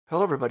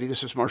Hello, everybody.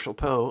 This is Marshall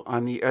Poe.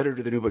 I'm the editor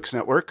of the New Books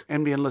Network.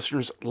 NBN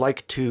listeners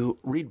like to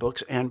read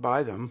books and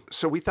buy them.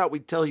 So we thought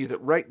we'd tell you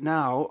that right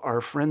now, our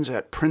friends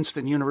at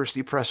Princeton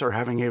University Press are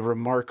having a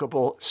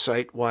remarkable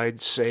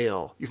site-wide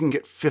sale. You can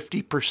get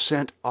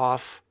 50%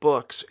 off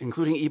books,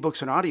 including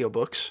ebooks and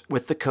audiobooks,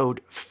 with the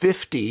code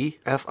 50,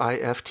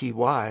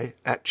 F-I-F-T-Y,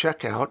 at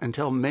checkout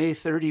until May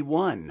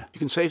 31. You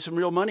can save some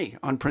real money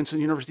on Princeton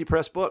University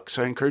Press books.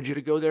 I encourage you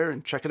to go there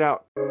and check it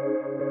out.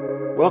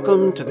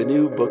 Welcome to the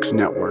New Books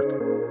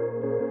Network.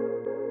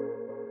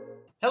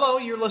 Hello,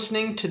 you're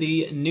listening to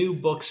the New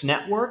Books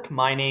Network.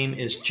 My name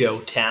is Joe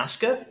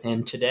Tasca,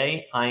 and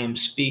today I am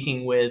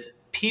speaking with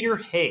Peter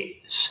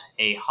Hayes,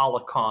 a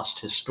Holocaust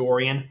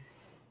historian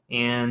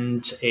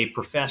and a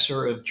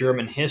professor of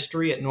German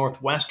history at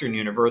Northwestern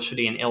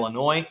University in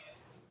Illinois.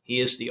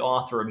 He is the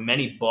author of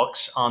many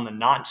books on the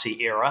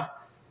Nazi era,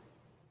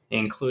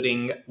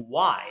 including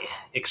Why?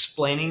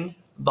 Explaining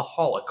the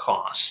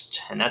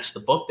Holocaust. And that's the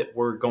book that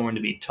we're going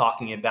to be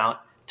talking about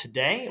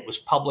today. It was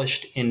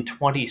published in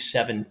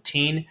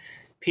 2017.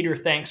 Peter,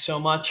 thanks so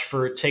much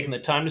for taking the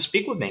time to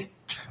speak with me.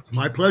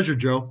 My pleasure,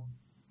 Joe.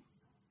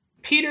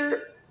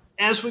 Peter,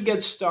 as we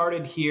get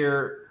started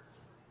here,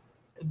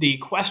 the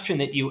question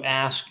that you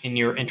ask in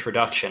your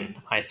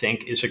introduction, I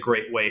think, is a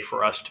great way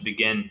for us to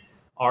begin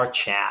our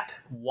chat.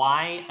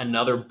 Why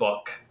another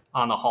book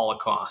on the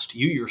Holocaust?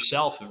 You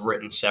yourself have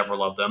written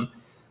several of them.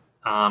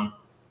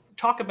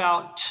 Talk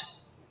about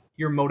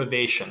your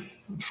motivation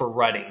for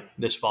writing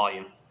this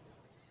volume.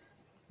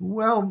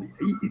 Well,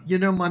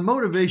 my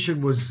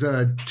motivation was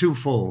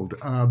twofold.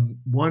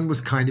 One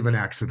was kind of an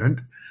accident.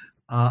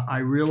 I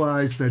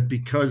realized that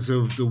because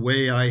of the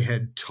way I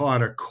had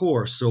taught a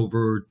course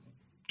over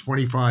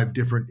 25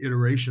 different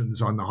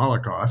iterations on the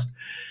Holocaust,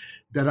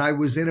 that I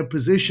was in a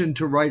position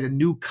to write a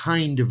new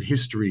kind of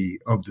history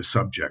of the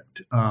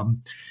subject.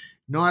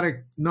 Not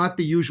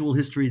the usual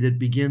history that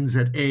begins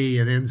at A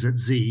and ends at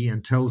Z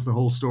and tells the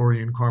whole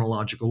story in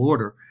chronological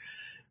order,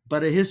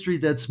 but a history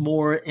that's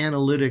more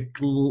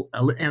analytical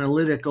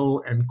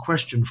and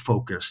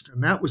question-focused.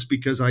 And that was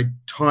because I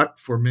taught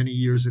for many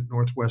years at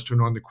Northwestern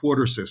on the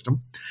quarter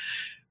system,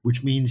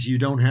 which means you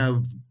don't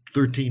have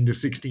 13 to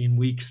 16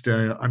 weeks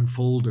to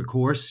unfold a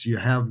course. You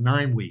have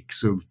 9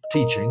 weeks of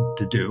teaching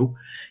to do.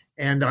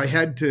 And I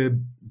had to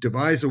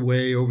devise a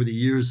way over the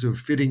years of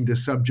fitting the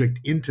subject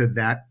into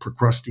that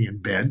Procrustean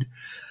bed.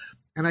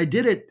 And I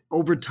did it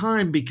over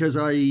time because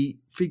I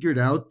figured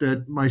out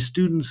that my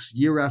students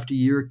year after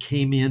year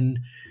came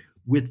in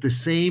with the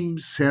same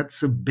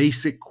sets of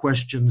basic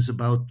questions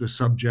about the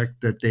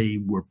subject that they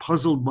were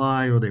puzzled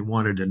by or they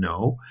wanted to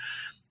know.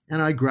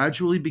 And I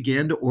gradually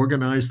began to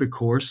organize the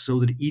course so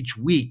that each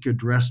week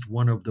addressed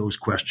one of those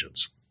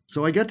questions.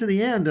 So I got to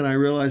the end and I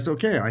realized,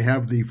 okay, I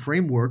have the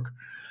framework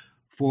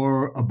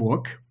for a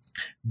book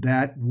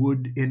that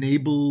would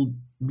enable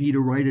me to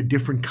write a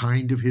different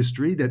kind of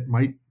history that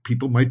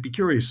people might be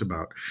curious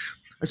about.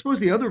 I suppose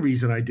the other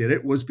reason I did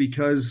it was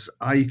because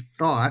I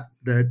thought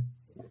that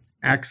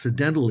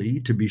accidentally,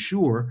 to be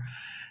sure,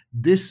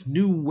 this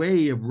new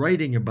way of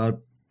writing about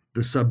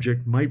the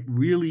subject might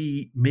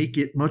really make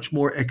it much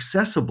more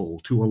accessible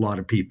to a lot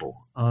of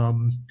people.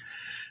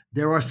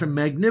 There are some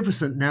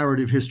magnificent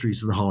narrative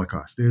histories of the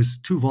Holocaust. There's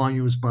 2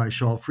 volumes by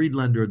Shaul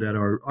Friedlander that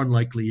are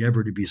unlikely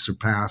ever to be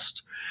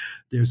surpassed.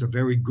 There's a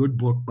very good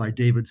book by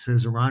David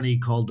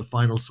Cesarani called The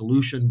Final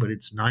Solution, but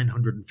it's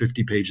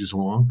 950 pages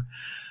long.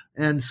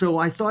 And so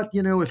I thought,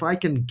 if I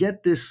can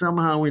get this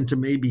somehow into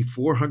maybe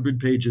 400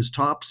 pages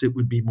tops, it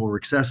would be more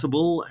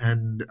accessible,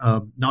 and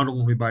not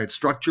only by its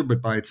structure, but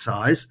by its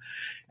size.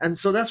 And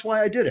so that's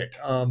why I did it.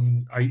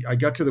 I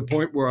got to the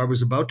point where I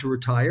was about to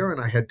retire, and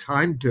I had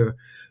time to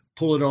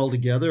pull it all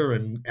together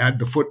and add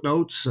the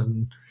footnotes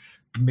and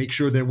make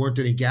sure there weren't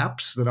any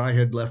gaps that I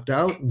had left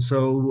out. And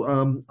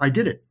so I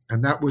did it.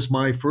 And that was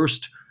my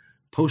first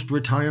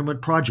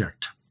post-retirement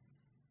project.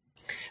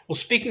 Well,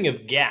 speaking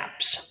of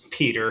gaps,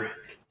 Peter,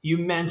 you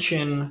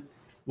mention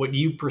what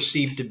you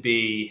perceive to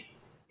be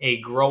a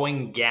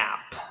growing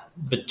gap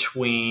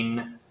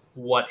between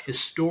what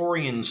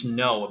historians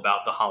know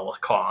about the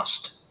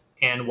Holocaust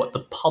and what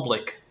the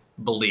public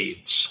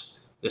believes.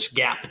 This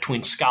gap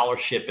between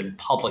scholarship and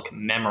public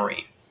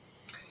memory,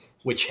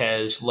 which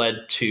has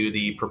led to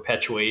the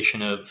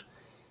perpetuation of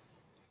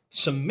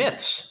some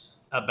myths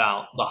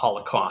about the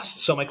Holocaust.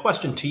 So my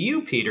question to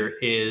you, Peter,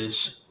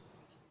 is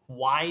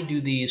why do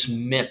these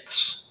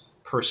myths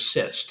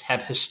persist?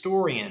 Have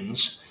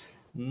historians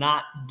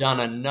not done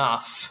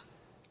enough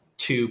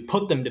to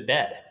put them to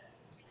bed?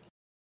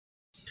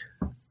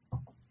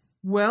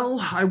 Well,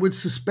 I would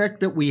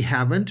suspect that we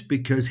haven't,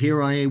 because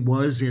here I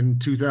was in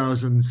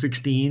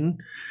 2016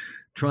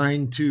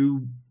 trying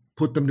to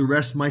put them to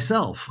rest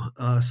myself.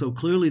 So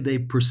clearly they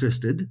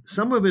persisted.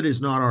 Some of it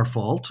is not our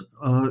fault.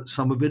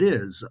 Some of it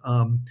is.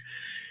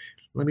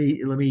 Let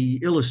me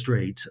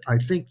illustrate. I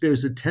think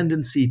there's a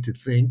tendency to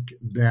think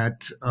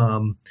that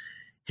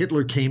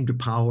Hitler came to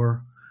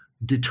power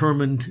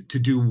determined to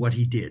do what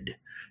he did.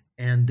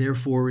 And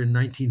therefore, in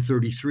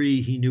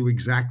 1933, he knew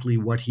exactly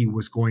what he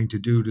was going to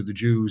do to the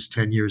Jews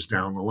 10 years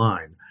down the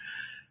line.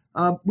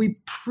 We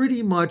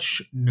pretty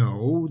much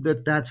know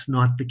that that's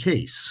not the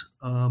case,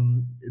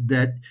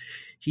 that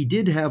he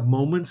did have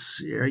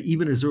moments,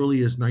 even as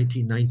early as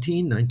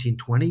 1919,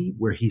 1920,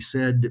 where he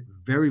said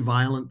very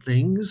violent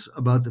things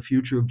about the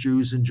future of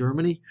Jews in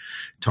Germany,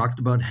 talked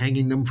about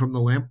hanging them from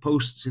the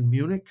lampposts in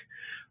Munich.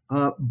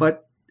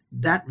 But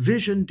that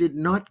vision did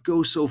not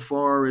go so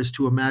far as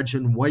to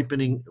imagine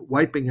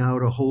wiping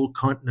out a whole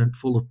continent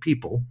full of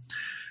people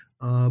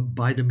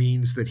by the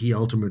means that he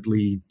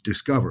ultimately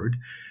discovered.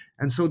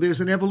 And so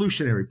there's an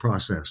evolutionary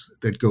process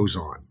that goes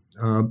on.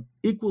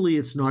 Equally,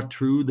 it's not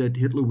true that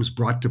Hitler was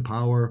brought to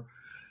power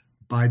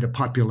by the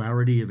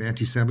popularity of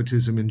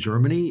anti-Semitism in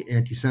Germany.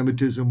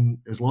 Anti-Semitism,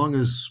 as long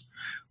as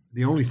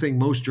the only thing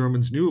most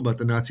Germans knew about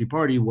the Nazi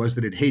Party was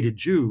that it hated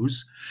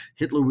Jews,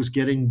 Hitler was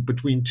getting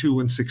between 2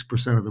 and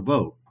 6% of the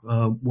vote.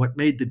 What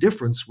made the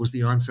difference was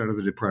the onset of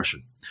the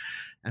Depression.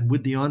 And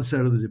with the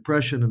onset of the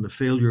Depression and the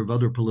failure of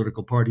other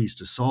political parties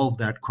to solve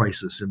that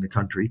crisis in the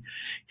country,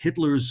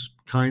 Hitler's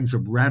kinds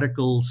of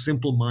radical,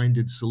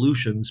 simple-minded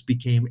solutions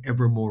became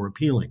ever more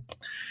appealing.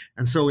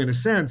 And so, in a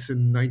sense,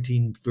 in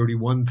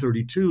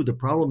 1931-32, the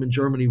problem in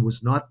Germany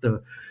was not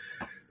the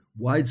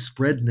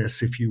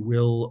widespreadness, if you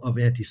will, of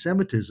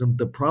anti-Semitism.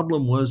 The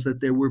problem was that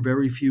there were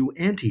very few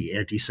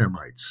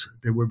anti-Semites.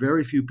 There were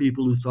very few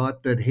people who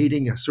thought that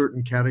hating a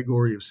certain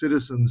category of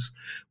citizens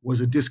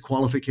was a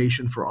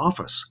disqualification for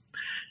office.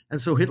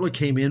 And so Hitler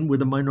came in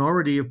with a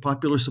minority of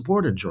popular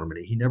support in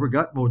Germany. He never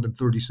got more than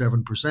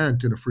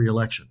 37% in a free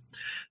election.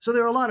 So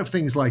there are a lot of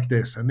things like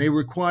this, and they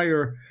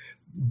require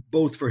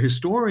both for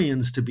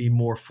historians to be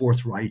more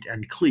forthright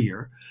and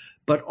clear,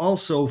 but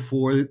also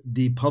for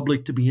the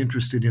public to be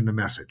interested in the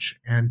message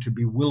and to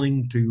be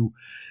willing to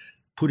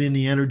put in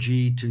the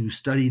energy to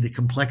study the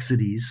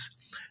complexities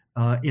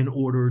in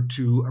order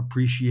to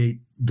appreciate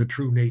the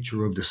true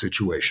nature of the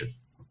situation.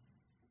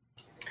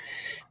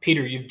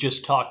 Peter, you've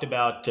just talked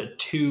about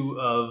 2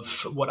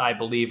 of what I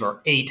believe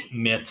are 8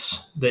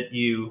 myths that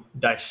you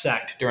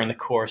dissect during the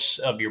course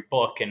of your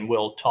book, and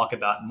we'll talk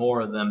about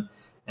more of them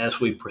as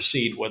we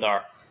proceed with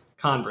our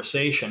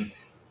conversation.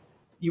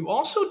 You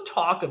also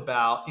talk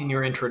about, in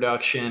your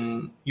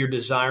introduction, your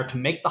desire to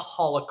make the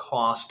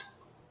Holocaust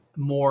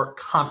more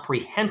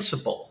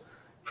comprehensible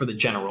for the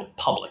general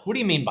public. What do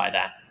you mean by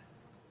that?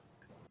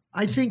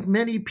 I think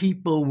many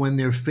people, when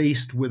they're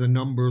faced with a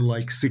number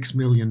like 6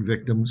 million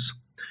victims,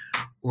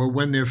 or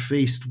when they're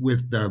faced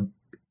with the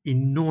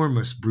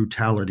enormous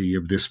brutality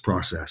of this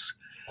process,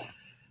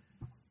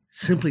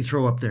 simply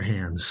throw up their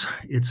hands.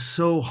 It's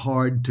so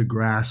hard to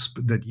grasp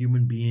that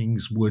human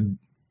beings would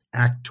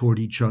act toward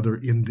each other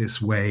in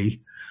this way.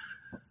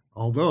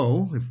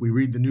 Although, if we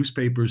read the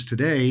newspapers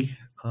today,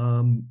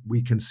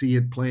 we can see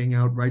it playing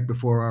out right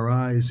before our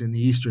eyes in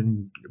the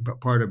eastern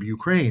part of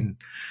Ukraine,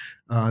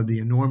 the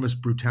enormous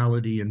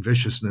brutality and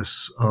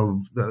viciousness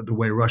of the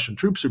way Russian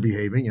troops are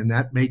behaving, and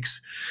that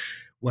makes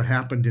what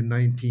happened in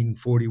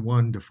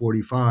 1941 to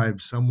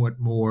 45 somewhat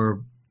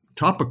more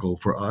topical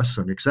for us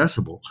and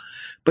accessible.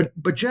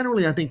 But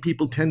generally, I think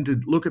people tend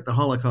to look at the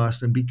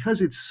Holocaust, and because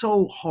it's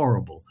so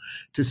horrible,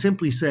 to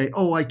simply say,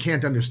 oh, I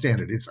can't understand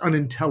it. It's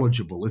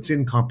unintelligible. It's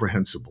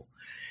incomprehensible.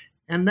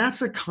 And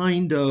that's a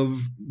kind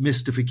of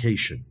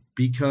mystification,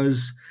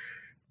 because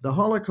the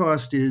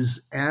Holocaust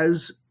is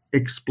as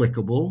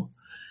explicable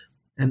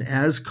and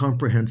as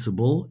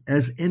comprehensible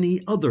as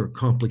any other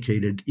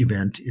complicated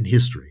event in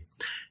history.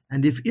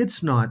 And if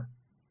it's not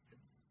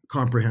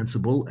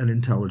comprehensible and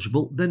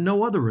intelligible, then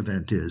no other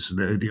event is.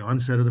 The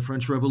onset of the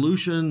French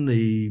Revolution,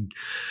 the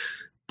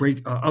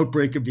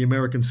outbreak of the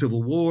American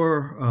Civil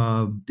War,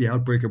 the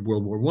outbreak of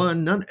World War I,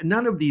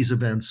 none of these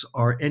events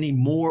are any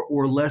more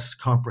or less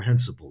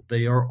comprehensible.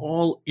 They are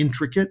all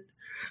intricate.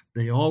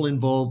 They all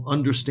involve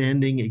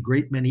understanding a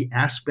great many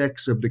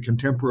aspects of the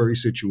contemporary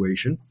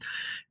situation,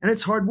 and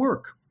it's hard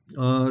work.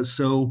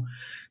 So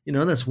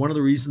that's one of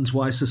the reasons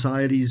why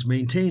societies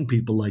maintain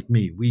people like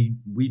me.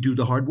 We do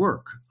the hard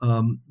work.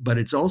 But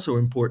it's also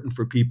important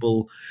for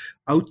people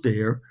out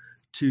there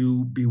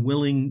to be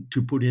willing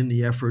to put in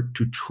the effort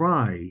to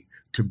try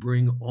to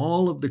bring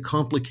all of the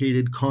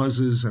complicated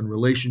causes and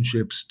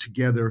relationships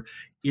together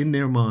in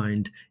their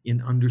mind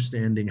in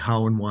understanding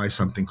how and why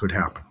something could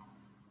happen.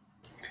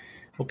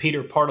 Well,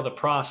 Peter, part of the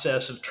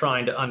process of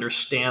trying to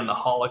understand the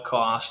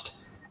Holocaust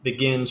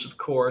begins, of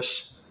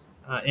course,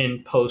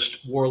 in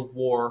post-World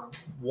War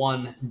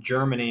I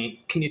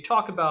Germany. Can you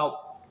talk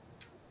about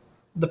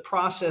the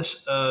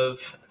process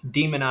of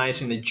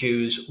demonizing the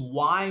Jews?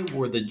 Why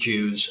were the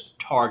Jews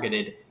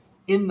targeted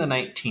in the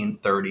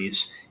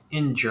 1930s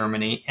in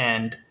Germany,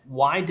 and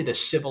why did a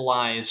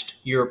civilized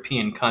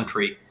European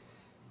country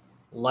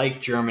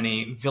like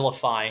Germany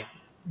vilify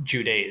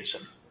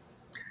Judaism?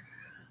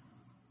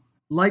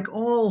 Like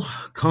all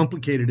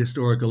complicated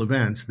historical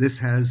events, this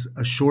has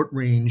a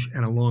short-range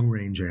and a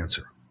long-range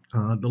answer.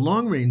 The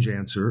long-range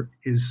answer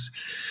is,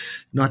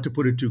 not to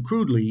put it too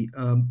crudely,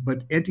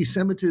 but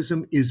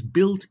anti-Semitism is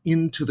built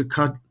into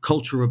the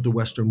culture of the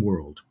Western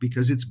world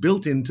because it's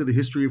built into the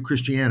history of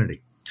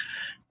Christianity.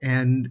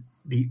 And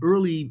the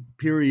early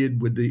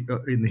period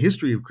in the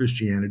history of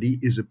Christianity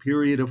is a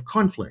period of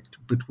conflict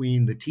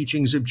between the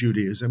teachings of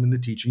Judaism and the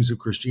teachings of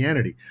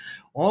Christianity.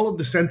 All of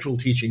the central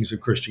teachings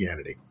of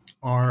Christianity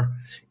are,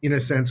 in a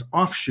sense,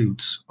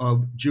 offshoots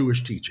of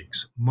Jewish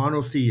teachings.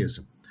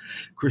 Monotheism.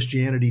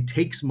 Christianity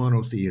takes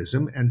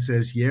monotheism and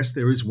says, yes,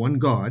 there is one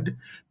God,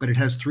 but it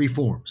has three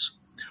forms.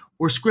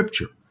 Or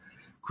Scripture.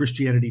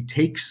 Christianity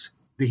takes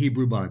the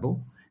Hebrew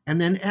Bible and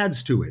then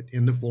adds to it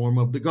in the form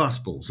of the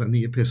Gospels and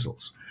the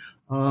epistles.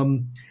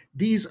 And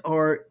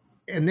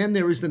then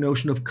there is the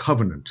notion of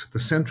covenant, the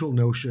central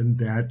notion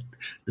that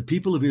the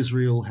people of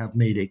Israel have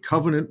made a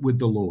covenant with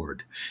the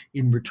Lord.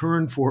 In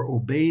return for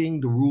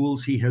obeying the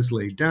rules he has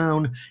laid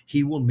down,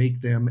 he will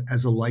make them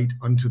as a light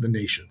unto the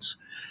nations.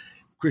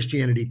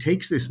 Christianity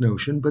takes this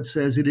notion but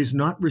says it is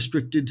not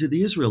restricted to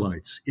the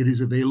Israelites. It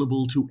is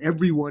available to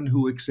everyone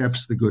who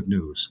accepts the good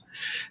news.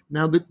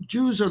 Now, the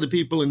Jews are the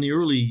people in the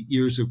early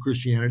years of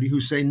Christianity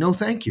who say, no,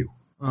 thank you.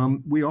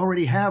 We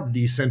already have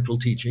these central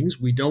teachings.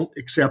 We don't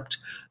accept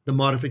the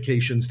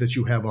modifications that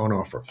you have on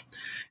offer.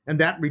 And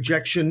that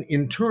rejection,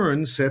 in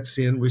turn, sets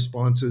in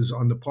responses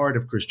on the part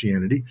of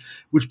Christianity,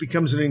 which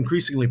becomes an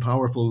increasingly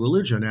powerful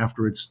religion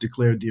after it's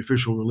declared the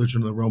official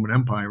religion of the Roman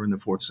Empire in the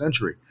 4th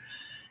century.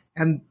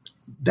 And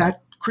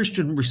that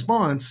Christian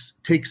response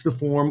takes the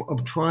form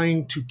of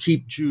trying to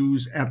keep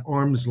Jews at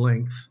arm's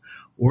length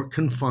or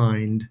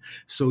confined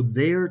so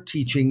their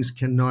teachings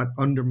cannot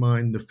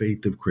undermine the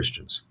faith of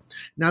Christians.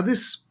 Now,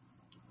 this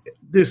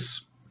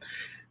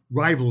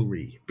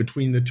rivalry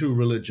between the two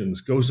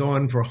religions goes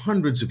on for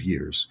hundreds of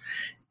years,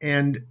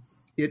 and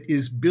it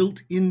is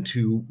built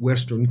into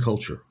Western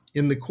culture.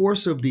 In the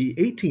course of the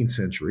 18th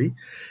century,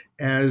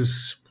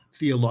 as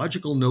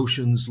theological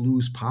notions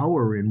lose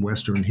power in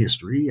Western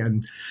history,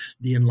 and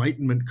the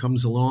Enlightenment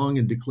comes along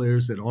and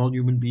declares that all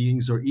human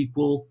beings are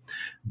equal,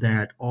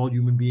 that all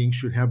human beings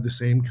should have the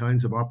same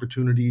kinds of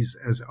opportunities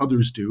as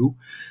others do.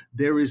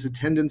 There is a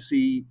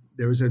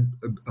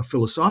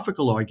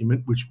philosophical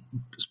argument which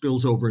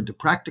spills over into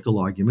practical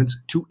arguments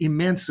to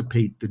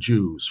emancipate the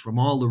Jews from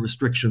all the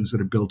restrictions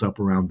that are built up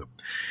around them.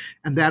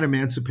 And that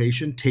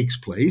emancipation takes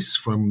place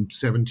from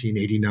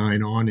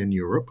 1789 on in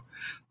Europe.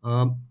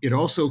 It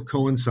also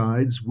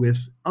coincides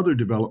with other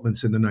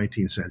developments in the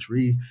 19th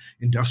century,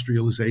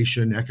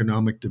 industrialization,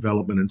 economic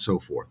development, and so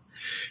forth.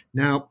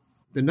 Now,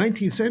 the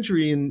 19th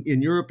century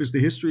in Europe is the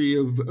history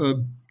of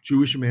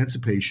Jewish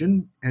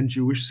emancipation and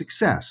Jewish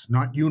success,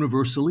 not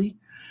universally,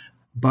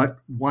 but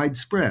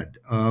widespread.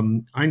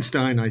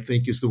 Einstein, I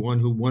think, is the one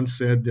who once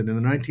said that in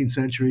the 19th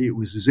century, it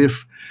was as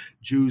if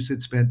Jews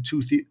had spent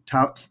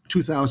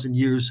 2,000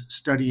 years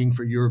studying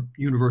for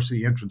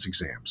university entrance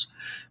exams,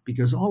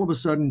 because all of a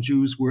sudden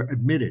Jews were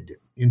admitted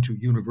into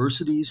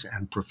universities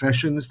and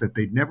professions that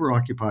they'd never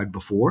occupied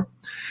before.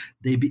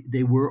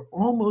 They were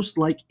almost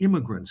like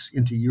immigrants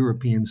into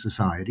European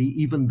society,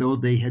 even though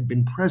they had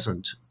been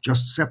present,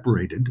 just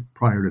separated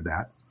prior to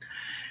that.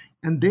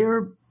 And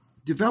their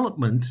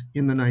development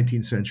in the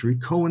 19th century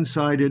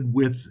coincided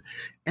with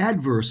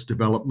adverse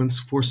developments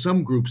for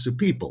some groups of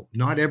people.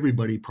 Not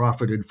everybody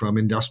profited from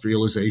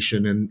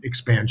industrialization and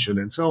expansion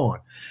and so on.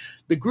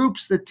 The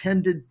groups that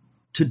tended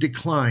to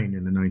decline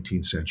in the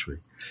 19th century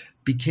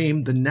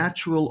became the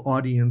natural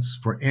audience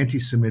for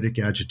anti-Semitic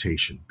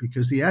agitation,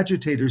 because the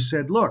agitators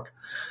said, look,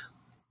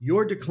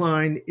 your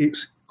decline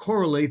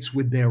correlates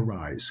with their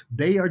rise.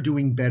 They are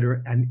doing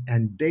better, and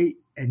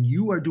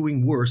you are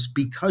doing worse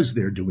because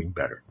they're doing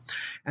better.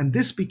 And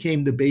this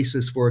became the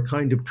basis for a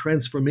kind of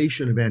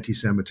transformation of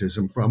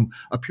anti-Semitism from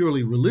a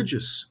purely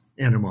religious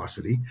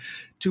animosity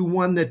to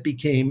one that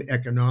became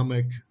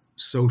economic,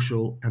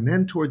 social, and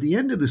then toward the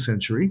end of the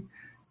century,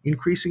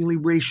 increasingly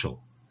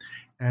racial,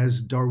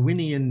 as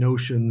Darwinian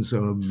notions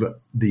of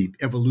the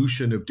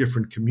evolution of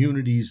different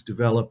communities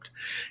developed,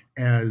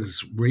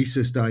 as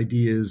racist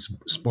ideas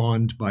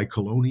spawned by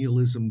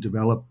colonialism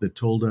developed that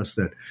told us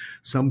that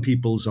some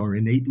peoples are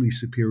innately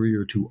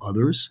superior to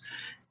others.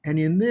 And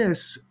in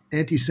this,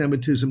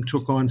 anti-Semitism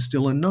took on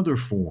still another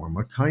form,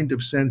 a kind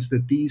of sense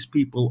that these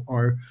people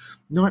are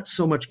not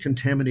so much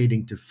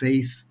contaminating to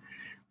faith,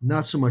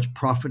 not so much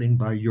profiting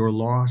by your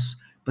loss,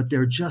 but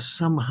they're just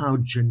somehow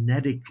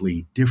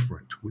genetically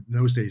different. In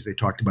those days, they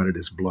talked about it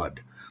as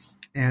blood.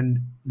 And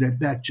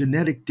that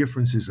genetic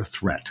difference is a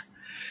threat.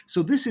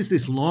 So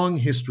this long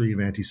history of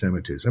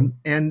anti-Semitism,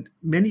 and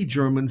many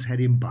Germans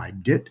had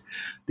imbibed it.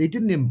 They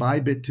didn't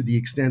imbibe it to the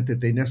extent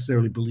that they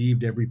necessarily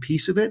believed every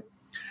piece of it,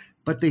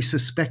 but they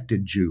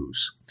suspected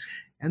Jews.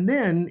 And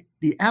then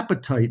the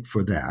appetite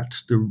for that,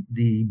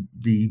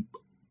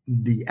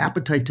 the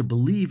appetite to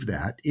believe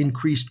that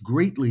increased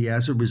greatly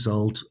as a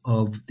result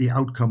of the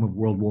outcome of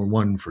World War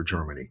I for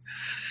Germany.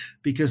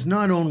 Because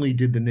not only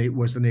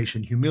was the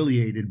nation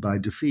humiliated by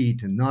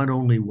defeat, and not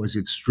only was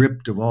it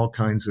stripped of all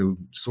kinds of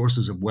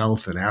sources of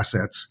wealth and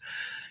assets,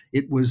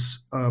 it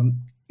was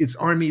its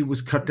army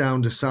was cut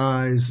down to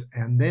size,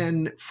 and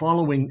then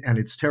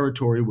its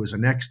territory was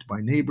annexed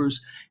by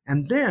neighbors,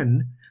 and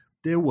then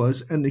there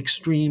was an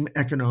extreme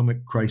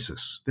economic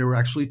crisis. There were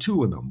actually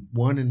two of them.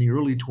 One in the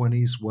early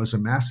 20s was a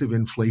massive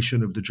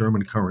inflation of the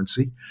German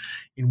currency,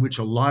 in which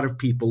a lot of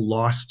people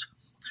lost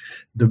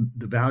the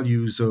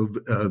values of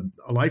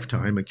a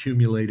lifetime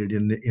accumulated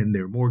in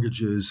their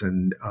mortgages,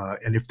 and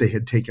if they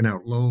had taken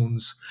out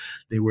loans,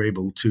 they were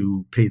able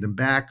to pay them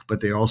back,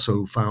 but they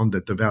also found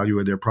that the value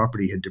of their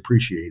property had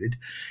depreciated.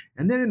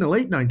 And then in the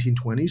late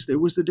 1920s, there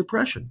was the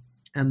Depression,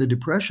 and the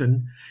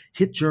Depression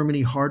hit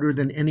Germany harder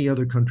than any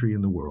other country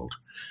in the world.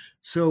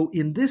 So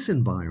in this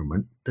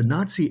environment, the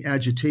Nazi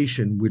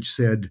agitation, which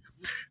said,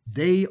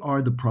 they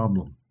are the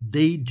problem,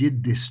 they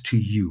did this to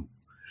you,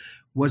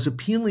 was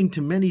appealing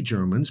to many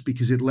Germans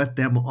because it let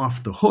them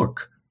off the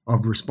hook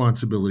of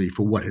responsibility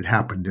for what had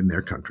happened in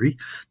their country.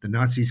 The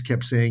Nazis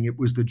kept saying it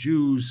was the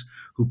Jews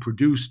who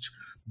produced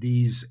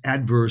these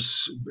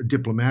adverse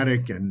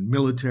diplomatic and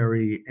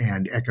military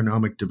and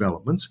economic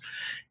developments.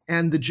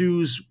 And the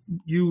Jews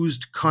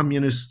used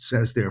communists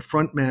as their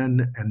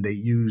frontmen, and they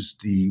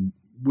used the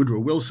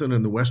Woodrow Wilson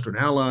and the Western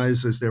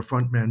Allies as their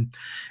frontmen.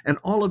 And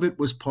all of it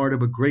was part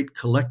of a great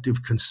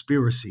collective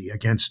conspiracy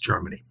against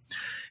Germany.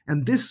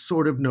 And this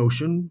sort of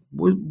notion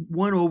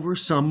won over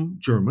some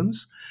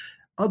Germans.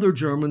 Other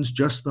Germans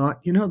just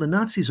thought, the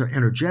Nazis are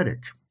energetic,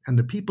 and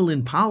the people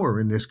in power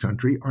in this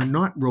country are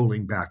not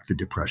rolling back the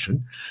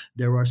Depression.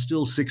 There are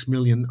still 6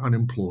 million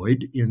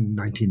unemployed in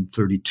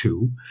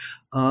 1932.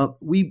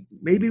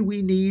 Maybe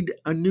we need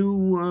a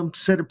new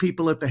set of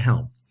people at the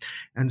helm.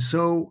 And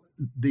so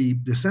the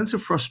sense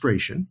of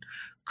frustration,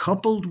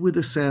 coupled with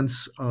a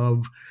sense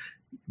of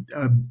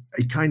a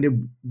kind of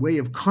way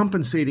of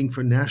compensating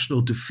for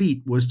national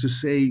defeat, was to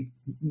say,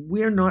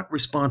 we're not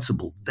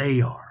responsible,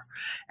 they are.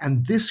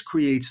 And this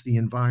creates the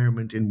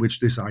environment in which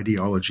this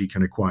ideology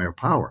can acquire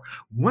power.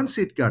 Once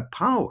it got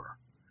power,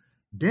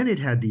 then it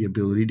had the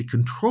ability to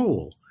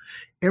control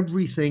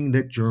everything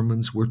that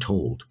Germans were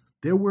told.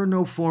 There were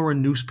no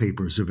foreign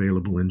newspapers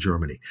available in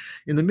Germany.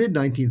 In the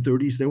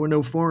mid-1930s, there were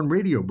no foreign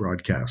radio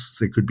broadcasts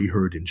that could be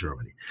heard in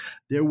Germany.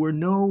 There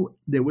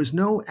was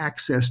no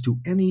access to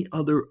any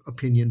other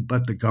opinion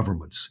but the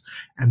government's.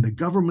 And the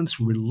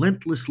governments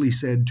relentlessly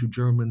said to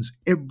Germans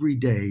every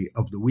day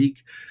of the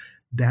week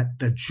that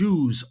the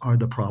Jews are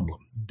the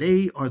problem.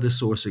 They are the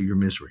source of your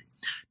misery.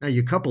 Now,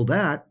 you couple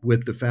that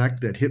with the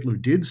fact that Hitler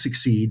did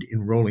succeed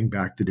in rolling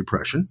back the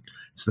Depression.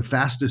 It's the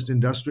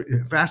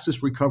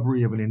fastest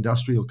recovery of an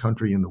industrial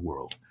country in the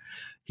world.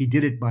 He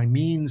did it by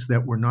means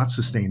that were not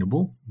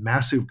sustainable,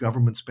 massive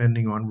government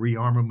spending on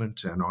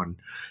rearmament and on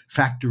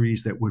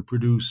factories that would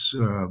produce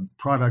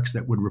products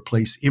that would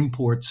replace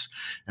imports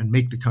and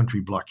make the country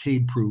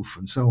blockade-proof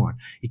and so on.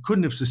 He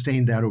couldn't have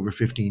sustained that over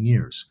 15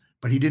 years,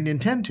 but he didn't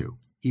intend to.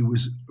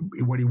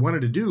 What he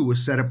wanted to do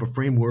was set up a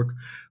framework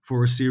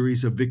for a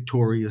series of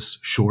victorious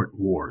short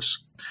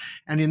wars.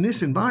 And in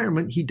this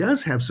environment, he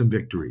does have some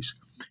victories.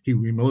 He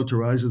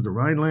remilitarizes the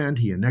Rhineland.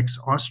 He annexes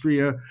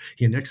Austria.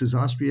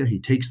 He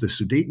takes the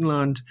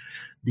Sudetenland.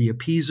 The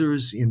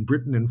appeasers in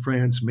Britain and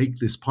France make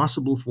this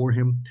possible for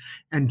him.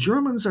 And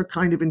Germans are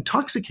kind of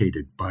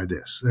intoxicated by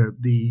this.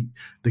 The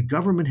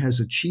government has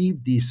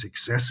achieved these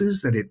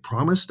successes that it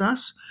promised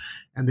us.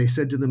 And they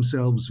said to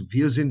themselves,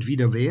 wir sind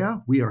wieder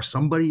wer? We are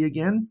somebody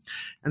again.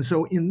 And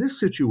so in this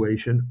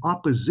situation,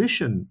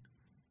 opposition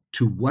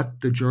to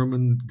what the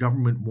German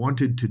government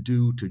wanted to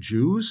do to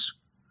Jews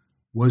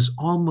was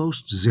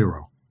almost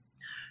zero.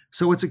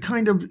 So it's a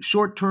kind of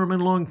short-term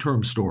and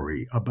long-term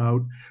story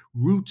about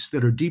roots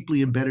that are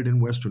deeply embedded in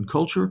Western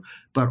culture,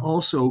 but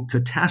also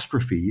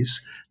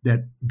catastrophes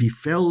that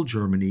befell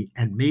Germany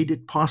and made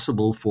it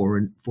possible for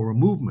a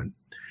movement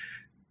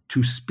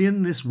to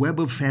spin this web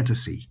of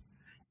fantasy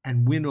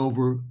and win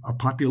over a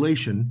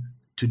population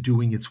to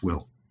doing its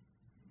will.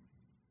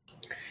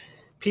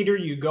 Peter,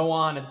 you go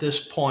on at this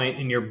point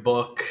in your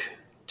book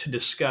to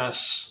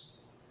discuss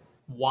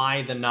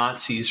why the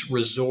Nazis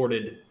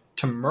resorted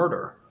to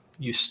murder.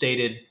 You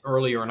stated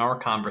earlier in our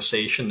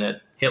conversation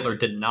that Hitler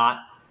did not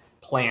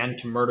plan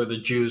to murder the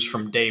Jews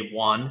from day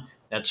one.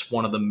 That's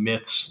one of the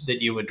myths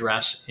that you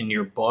address in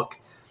your book.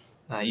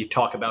 You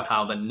talk about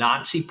how the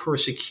Nazi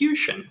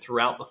persecution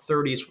throughout the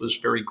 30s was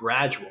very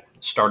gradual.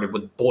 It started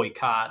with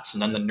boycotts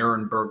and then the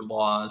Nuremberg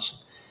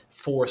laws,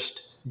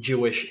 forced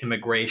Jewish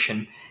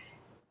immigration.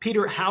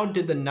 Peter, how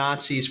did the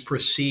Nazis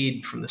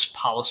proceed from this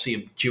policy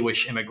of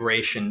Jewish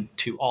immigration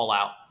to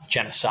all-out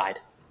genocide?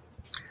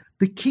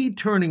 The key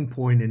turning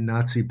point in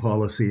Nazi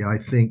policy, I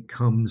think,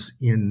 comes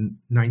in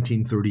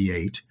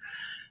 1938.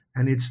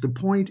 And it's the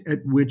point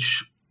at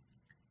which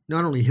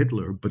not only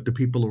Hitler, but the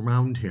people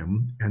around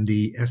him and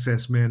the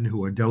SS men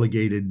who are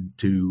delegated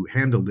to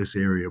handle this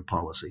area of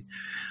policy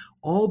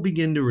all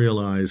begin to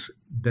realize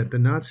that the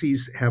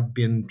Nazis have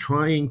been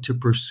trying to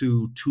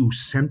pursue two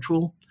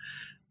central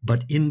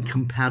but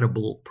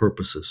incompatible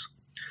purposes.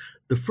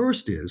 The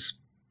first is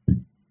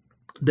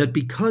that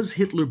because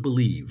Hitler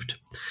believed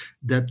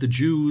that the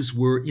Jews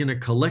were in a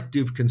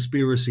collective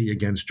conspiracy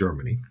against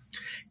Germany,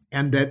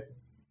 and that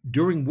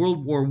during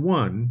World War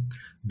I,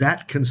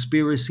 that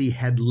conspiracy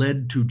had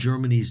led to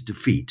Germany's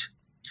defeat,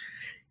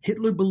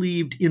 Hitler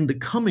believed in the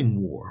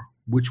coming war,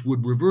 which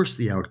would reverse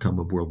the outcome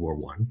of World War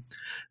I,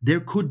 there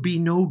could be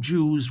no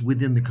Jews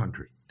within the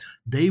country.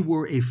 They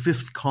were a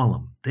fifth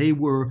column. They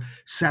were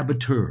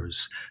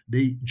saboteurs.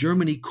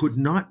 Germany could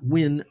not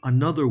win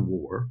another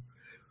war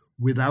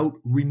without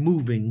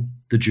removing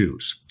the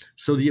Jews.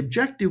 So the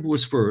objective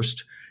was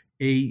first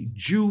a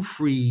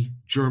Jew-free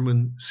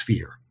German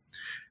sphere.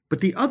 But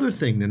the other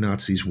thing the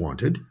Nazis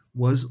wanted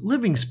was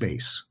living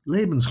space,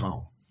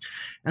 Lebensraum.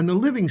 And the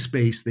living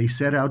space they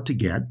set out to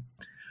get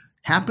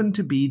happened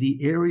to be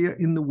the area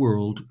in the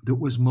world that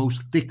was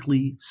most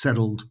thickly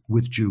settled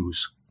with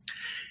Jews.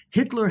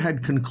 Hitler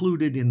had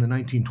concluded in the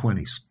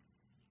 1920s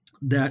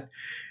that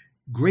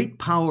great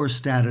power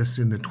status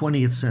in the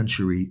 20th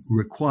century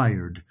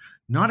required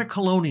not a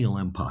colonial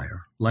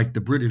empire like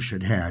the British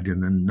had had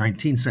in the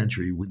 19th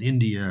century with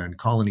India and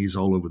colonies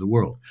all over the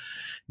world.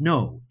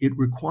 No, it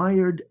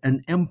required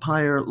an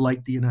empire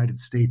like the United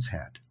States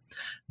had.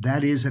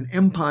 That is, an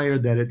empire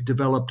that had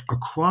developed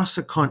across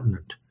a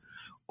continent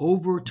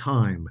over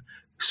time,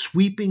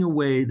 sweeping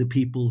away the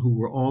people who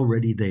were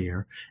already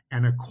there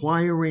and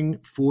acquiring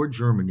for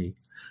Germany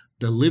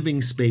the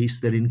living space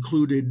that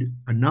included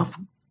enough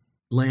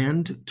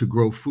land to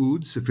grow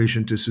food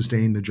sufficient to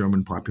sustain the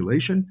German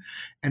population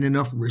and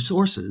enough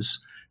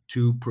resources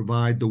to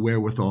provide the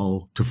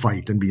wherewithal to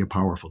fight and be a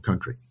powerful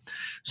country.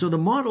 So the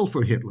model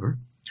for Hitler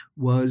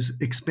was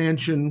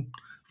expansion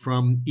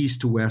from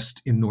east to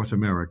west in North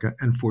America,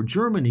 and for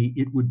Germany,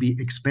 it would be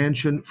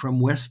expansion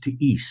from west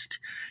to east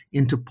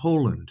into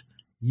Poland,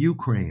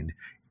 Ukraine,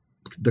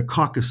 the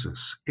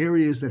Caucasus,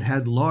 areas that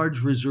had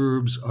large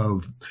reserves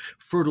of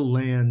fertile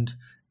land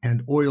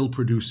and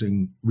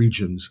oil-producing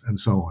regions and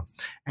so on.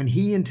 And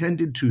he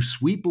intended to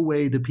sweep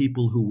away the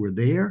people who were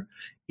there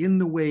in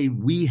the way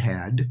we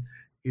had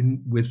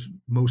with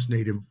most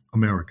Native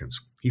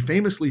Americans. He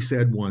famously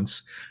said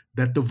once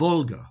that the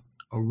Volga,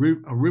 a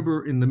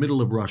river in the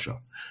middle of Russia,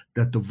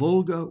 that the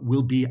Volga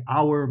will be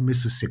our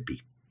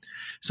Mississippi.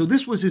 So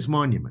this was his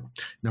monument.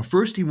 Now,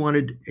 first he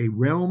wanted a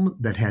realm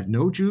that had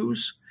no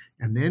Jews,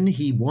 and then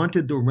he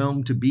wanted the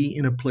realm to be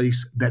in a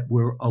place that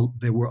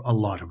there were a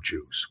lot of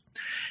Jews.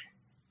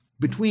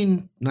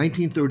 Between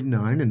 1939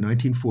 and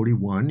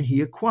 1941,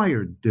 he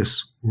acquired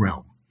this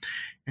realm.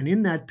 And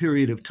in that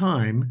period of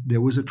time,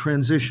 there was a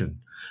transition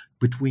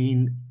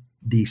between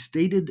the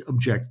stated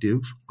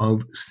objective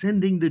of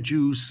sending the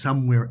Jews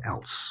somewhere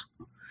else.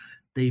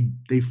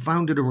 They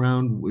found it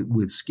around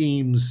with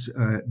schemes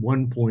at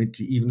one point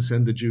to even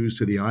send the Jews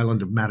to the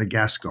island of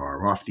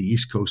Madagascar off the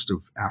east coast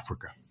of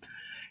Africa.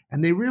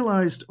 And they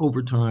realized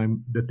over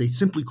time that they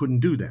simply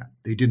couldn't do that.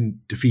 They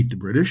didn't defeat the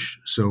British,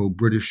 so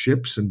British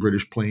ships and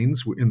British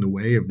planes were in the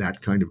way of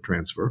that kind of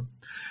transfer.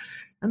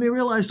 And they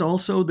realized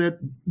also that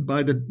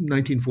by the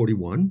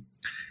 1941,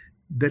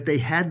 that they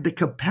had the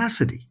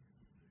capacity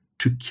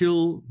to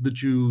kill the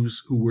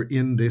Jews who were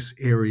in this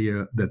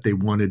area that they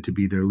wanted to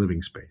be their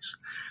living space.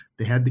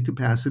 They had the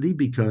capacity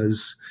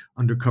because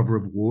under cover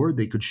of war,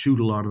 they could shoot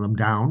a lot of them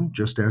down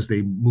just as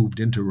they moved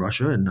into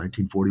Russia in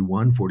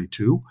 1941,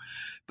 42.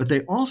 But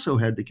they also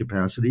had the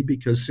capacity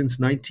because since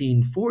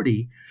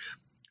 1940,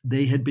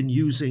 they had been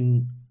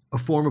using a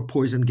form of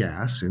poison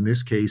gas, in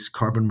this case,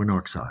 carbon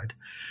monoxide,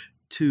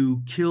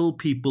 to kill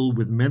people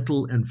with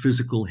mental and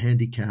physical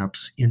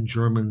handicaps in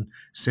German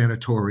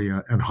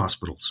sanatoria and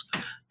hospitals.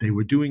 They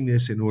were doing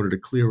this in order to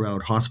clear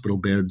out hospital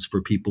beds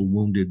for people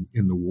wounded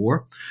in the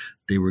war.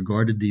 They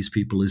regarded these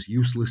people as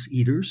useless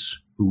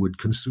eaters who would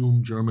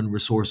consume German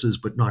resources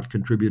but not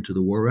contribute to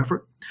the war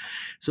effort.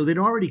 So they'd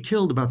already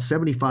killed about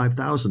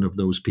 75,000 of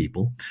those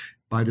people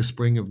by the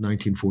spring of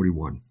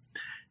 1941.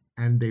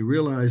 And they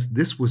realized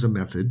this was a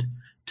method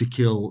to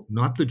kill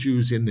not the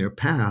Jews in their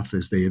path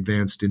as they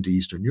advanced into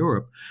Eastern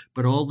Europe,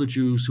 but all the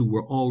Jews who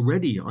were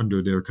already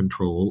under their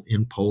control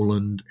in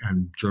Poland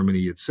and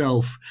Germany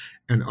itself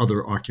and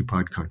other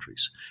occupied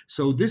countries.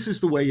 So this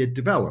is the way it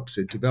develops.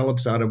 It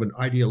develops out of an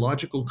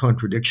ideological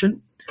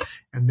contradiction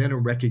and then a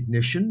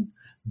recognition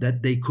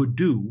that they could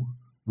do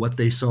what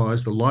they saw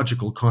as the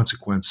logical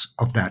consequence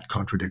of that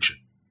contradiction.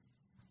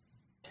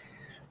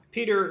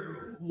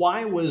 Peter,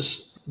 why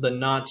was the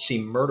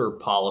Nazi murder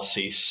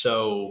policy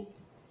so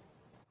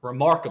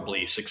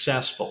remarkably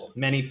successful?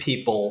 Many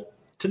people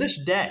to this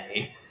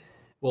day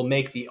will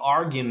make the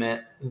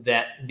argument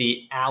that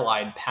the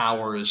Allied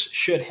powers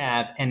should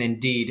have, and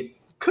indeed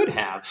could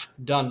have,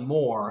 done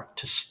more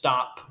to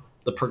stop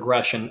the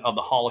progression of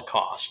the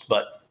Holocaust,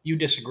 but you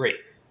disagree.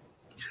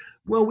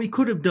 Well, we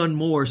could have done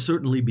more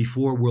certainly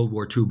before World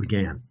War II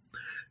began.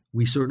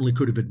 We certainly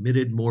could have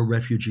admitted more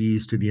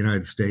refugees to the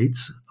United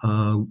States.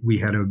 We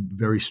had a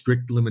very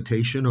strict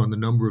limitation on the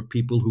number of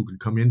people who could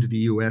come into the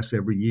U.S.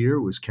 every year.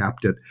 It was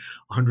capped at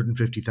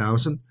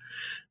 150,000.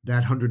 That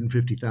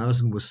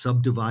 150,000 was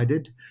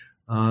subdivided.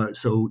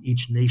 So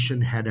each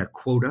nation had a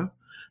quota.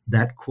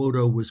 That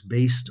quota was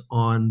based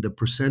on the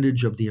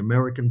percentage of the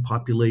American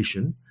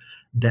population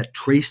that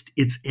traced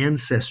its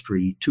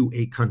ancestry to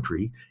a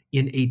country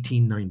in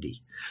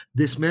 1890.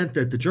 This meant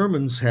that the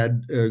Germans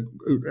had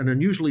an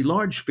unusually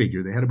large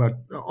figure. They had about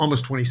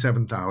almost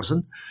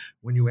 27,000.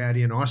 When you add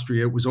in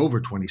Austria, it was over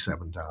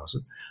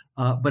 27,000.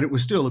 But it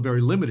was still a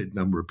very limited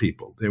number of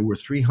people. There were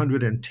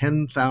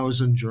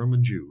 310,000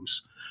 German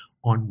Jews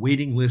on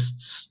waiting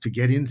lists to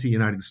get into the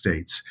United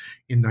States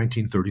in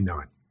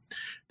 1939.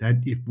 That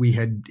if we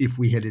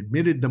had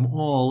admitted them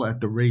all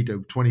at the rate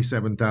of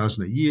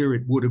 27,000 a year,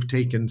 it would have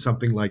taken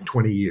something like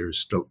 20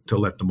 years to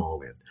let them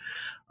all in.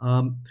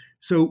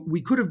 So we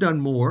could have done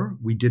more.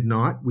 We did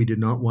not. We did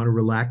not want to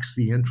relax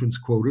the entrance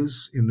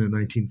quotas in the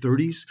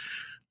 1930s,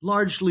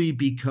 largely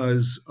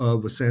because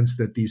of a sense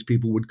that these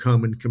people would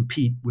come and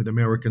compete with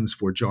Americans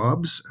for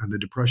jobs, and the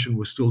Depression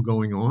was still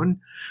going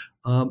on.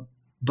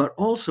 But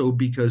also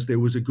because there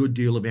was a good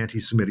deal of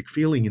anti-Semitic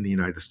feeling in the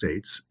United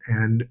States,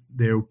 and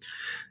there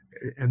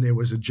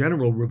was a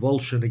general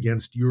revulsion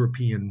against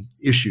European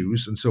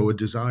issues, and so a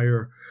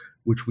desire,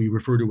 which we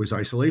refer to as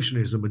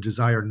isolationism, a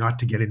desire not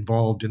to get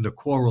involved in the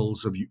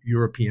quarrels of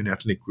European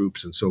ethnic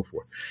groups and so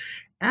forth.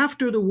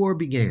 After the war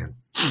began,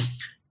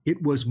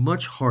 it was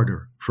much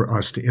harder for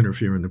us to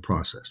interfere in the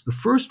process. The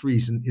first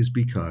reason is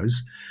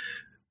because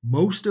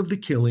most of the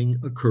killing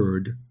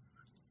occurred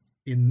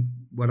in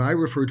what I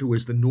refer to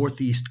as the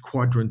northeast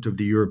quadrant of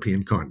the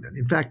European continent.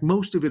 In fact,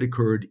 most of it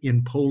occurred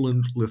in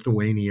Poland,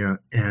 Lithuania,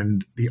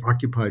 and the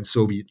occupied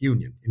Soviet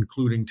Union,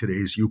 including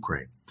today's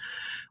Ukraine.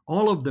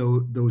 All of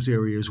those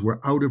areas were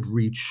out of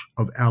reach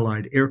of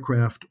Allied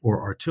aircraft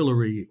or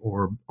artillery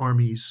or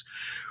armies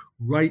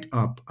right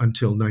up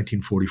until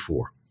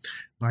 1944.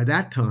 By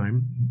that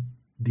time,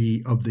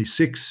 of the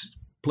 6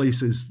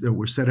 places that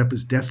were set up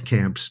as death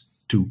camps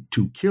to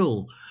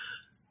kill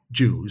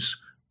Jews,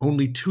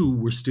 only 2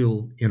 were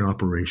still in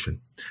operation.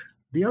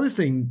 The other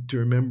thing to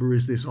remember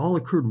is this all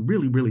occurred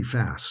really, really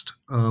fast.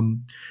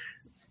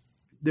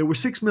 There were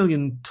 6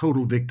 million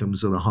total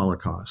victims of the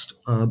Holocaust.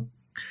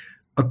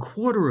 A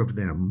quarter of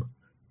them,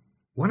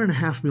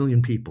 1.5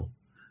 million people,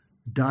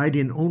 died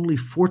in only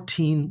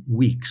 14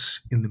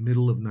 weeks in the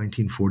middle of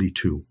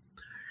 1942.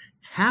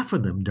 Half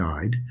of them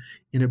died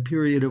in a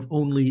period of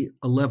only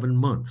 11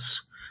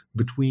 months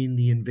between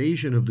the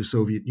invasion of the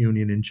Soviet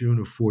Union in June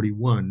of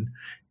 1941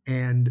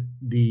 and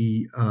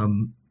the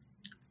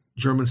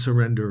German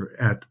surrender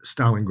at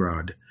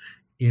Stalingrad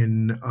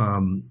in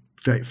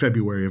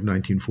February of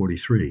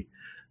 1943.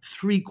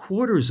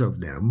 3/4 of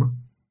them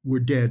were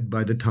dead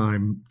by the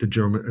time the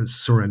Germans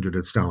surrendered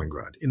at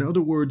Stalingrad. In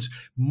other words,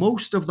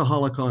 most of the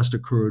Holocaust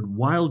occurred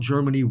while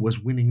Germany was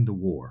winning the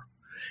war.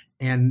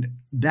 And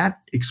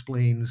that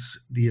explains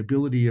the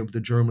ability of the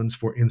Germans,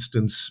 for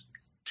instance,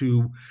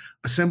 to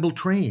assemble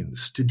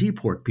trains to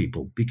deport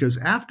people, because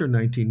after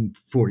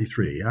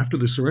 1943, after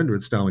the surrender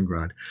at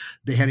Stalingrad,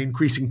 they had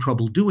increasing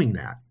trouble doing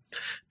that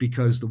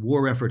because the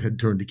war effort had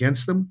turned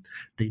against them.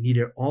 They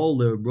needed all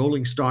the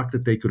rolling stock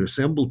that they could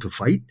assemble to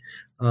fight,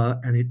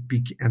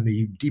 and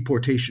the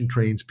deportation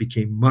trains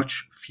became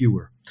much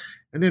fewer.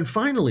 And then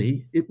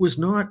finally, it was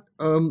not.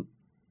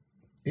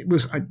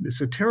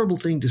 It's a terrible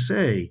thing to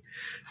say,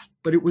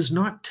 but it was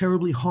not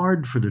terribly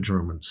hard for the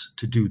Germans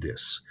to do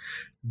this.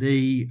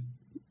 They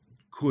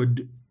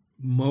could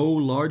mow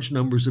large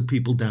numbers of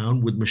people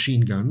down with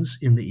machine guns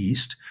in the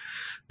east.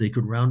 They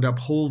could round up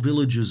whole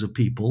villages of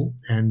people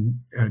and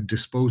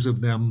dispose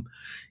of them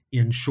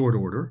in short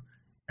order.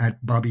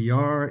 At Babi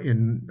Yar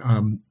in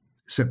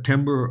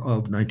September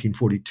of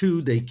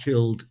 1942, they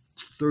killed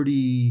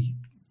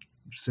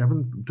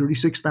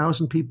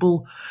 36,000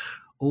 people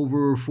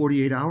over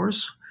 48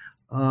 hours.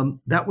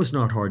 That was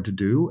not hard to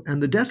do.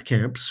 And the death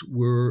camps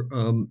were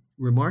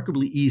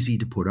remarkably easy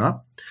to put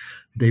up.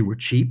 They were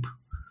cheap.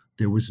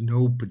 There was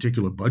no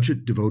particular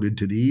budget devoted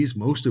to these.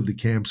 Most of the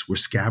camps were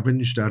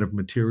scavenged out of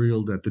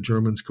material that the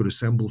Germans could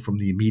assemble from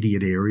the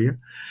immediate area.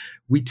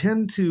 We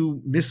tend to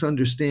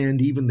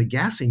misunderstand even the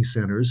gassing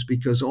centers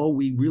because all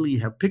we really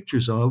have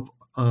pictures of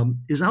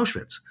is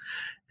Auschwitz.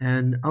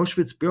 And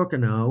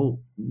Auschwitz-Birkenau,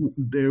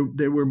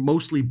 there were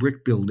mostly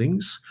brick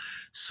buildings,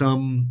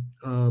 some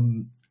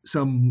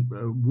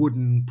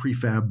wooden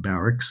prefab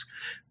barracks.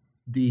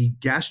 The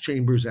gas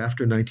chambers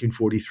after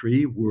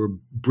 1943 were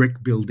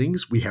brick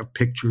buildings. We have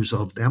pictures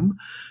of them.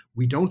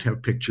 We don't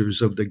have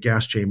pictures of the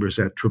gas chambers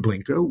at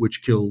Treblinka,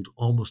 which killed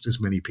almost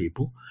as many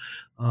people.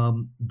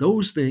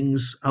 Those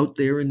things out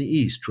there in the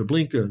east,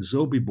 Treblinka,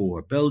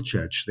 Sobibor,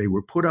 Belchec, they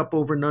were put up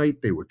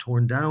overnight. They were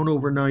torn down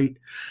overnight.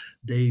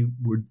 They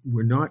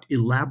were not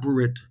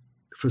elaborate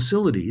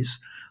facilities.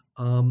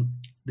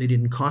 They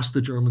didn't cost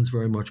the Germans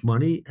very much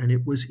money, and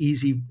it was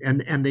easy,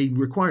 and they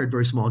required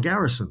very small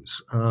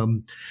garrisons.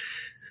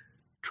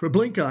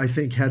 Treblinka, I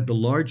think, had the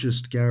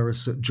largest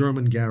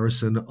German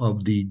garrison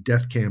of the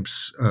death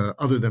camps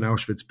other than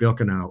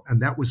Auschwitz-Birkenau, and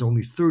that was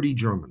only 30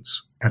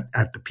 Germans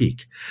at the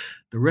peak.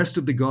 The rest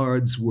of the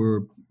guards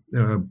were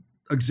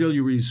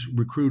auxiliaries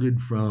recruited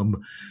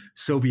from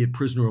Soviet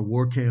prisoner of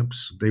war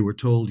camps. They were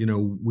told,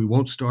 we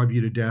won't starve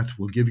you to death.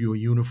 We'll give you a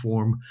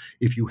uniform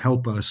if you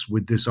help us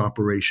with this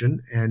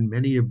operation. And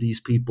many of these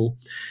people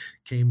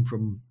came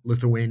from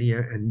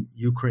Lithuania and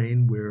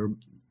Ukraine, where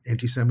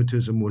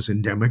anti-Semitism was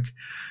endemic,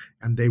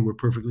 and they were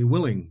perfectly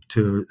willing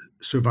to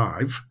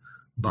survive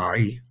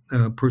by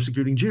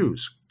persecuting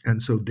Jews.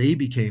 And so they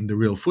became the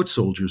real foot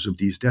soldiers of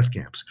these death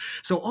camps.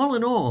 So all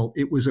in all,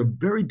 it was a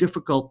very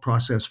difficult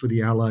process for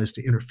the Allies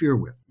to interfere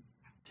with.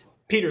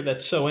 Peter,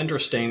 that's so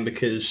interesting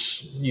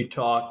because you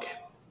talk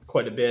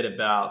quite a bit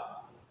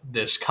about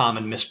this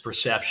common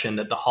misperception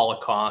that the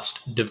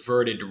Holocaust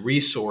diverted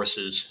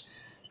resources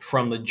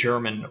from the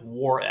German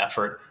war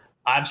effort.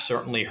 I've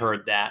certainly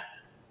heard that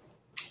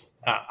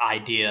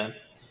idea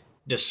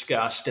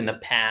discussed in the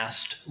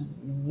past.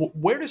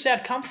 Where does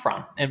that come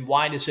from, and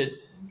why does it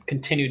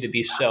continue to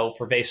be so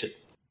pervasive?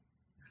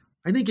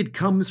 I think it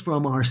comes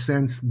from our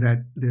sense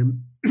that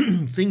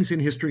things in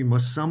history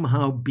must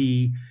somehow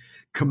be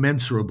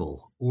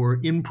commensurable or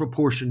in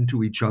proportion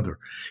to each other.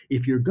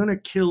 If you're going to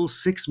kill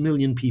 6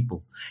 million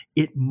people,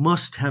 it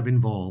must have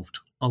involved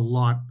a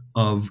lot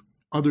of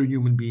other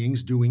human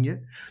beings doing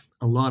it,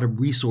 a lot of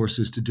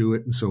resources to do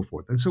it, and so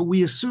forth. And so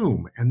we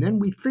assume, and then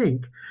we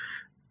think,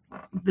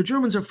 the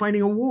Germans are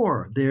fighting a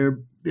war.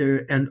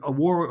 And a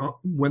war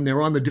when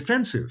they're on the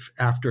defensive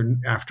after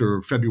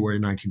February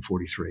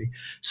 1943.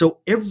 So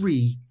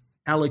every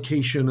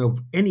allocation of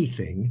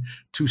anything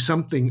to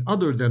something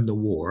other than the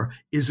war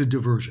is a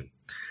diversion.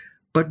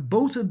 But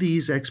both of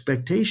these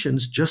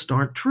expectations just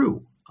aren't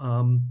true.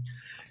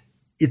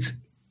 It's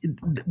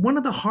one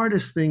of the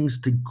hardest things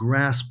to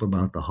grasp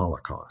about the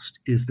Holocaust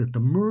is that the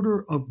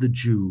murder of the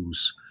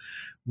Jews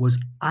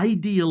was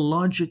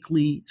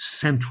ideologically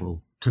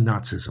central to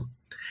Nazism.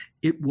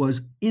 It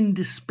was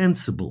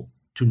indispensable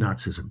to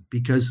Nazism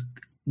because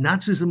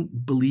Nazism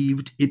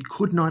believed it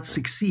could not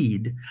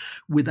succeed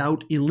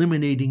without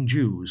eliminating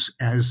Jews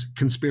as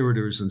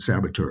conspirators and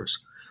saboteurs.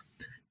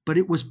 But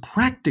it was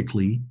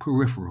practically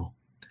peripheral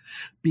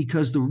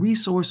because the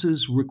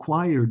resources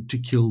required to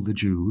kill the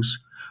Jews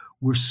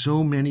were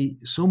so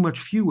much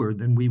fewer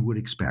than we would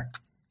expect.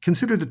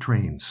 Consider the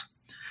trains.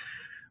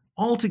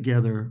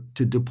 Altogether,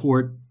 to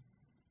deport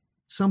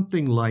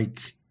something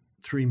like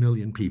 3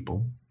 million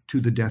people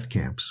to the death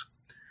camps,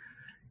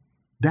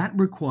 that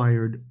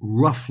required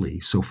roughly,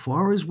 so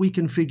far as we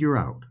can figure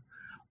out,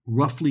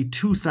 roughly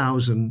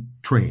 2,000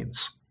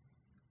 trains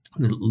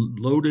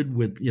loaded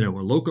with a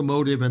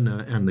locomotive and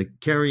the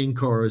carrying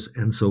cars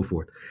and so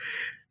forth.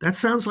 That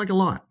sounds like a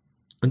lot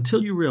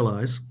until you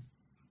realize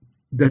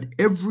that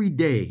every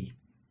day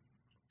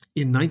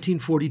in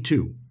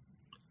 1942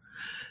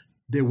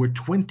 there were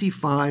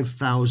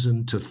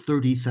 25,000 to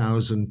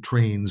 30,000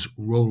 trains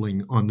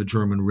rolling on the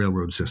German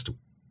railroad system.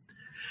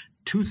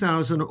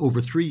 2,000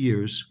 over 3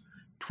 years,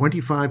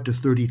 25 to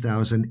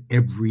 30,000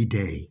 every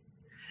day.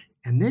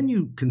 And then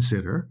you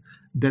consider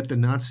that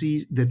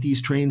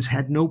these trains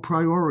had no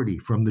priority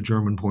from the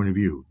German point of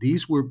view.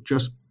 These were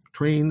just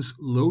trains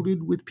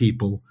loaded with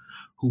people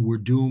who were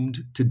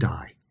doomed to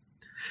die.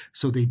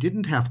 So they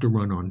didn't have to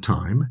run on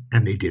time,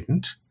 and they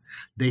didn't.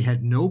 They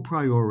had no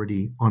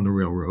priority on the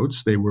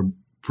railroads. They were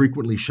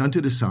frequently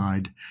shunted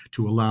aside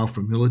to allow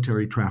for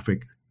military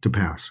traffic to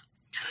pass.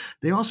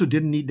 They also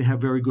didn't need to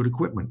have very good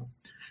equipment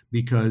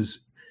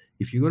because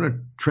if you're going to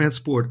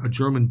transport a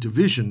German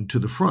division to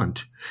the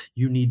front,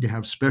 you need to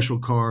have special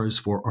cars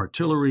for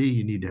artillery,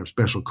 you need to have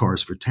special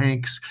cars for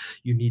tanks,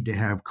 you need to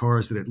have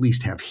cars that at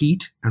least have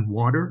heat and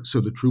water so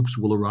the troops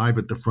will arrive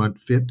at the front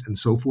fit and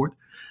so forth.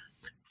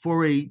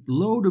 For a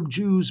load of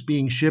Jews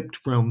being shipped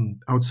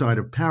from outside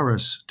of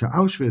Paris to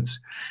Auschwitz,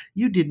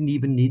 you didn't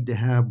even need to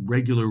have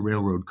regular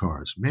railroad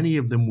cars. Many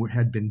of them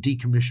had been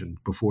decommissioned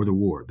before the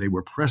war. They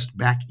were pressed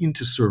back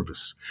into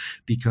service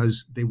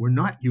because they were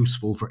not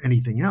useful for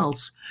anything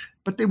else,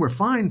 but they were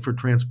fine for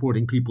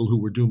transporting people who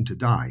were doomed to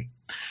die.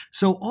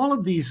 So all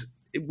of these,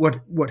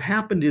 what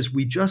happened is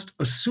we just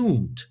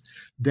assumed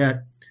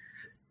that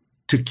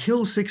to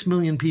kill 6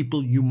 million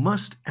people, you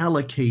must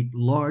allocate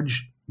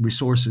large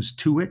resources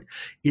to it.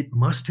 It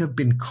must have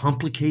been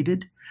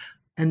complicated.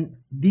 And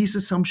these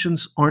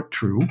assumptions aren't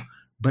true,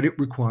 but it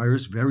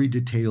requires very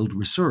detailed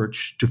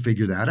research to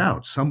figure that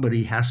out.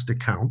 Somebody has to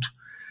count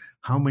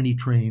how many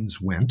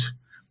trains went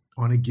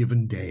on a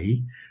given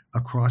day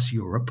across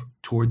Europe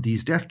toward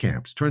these death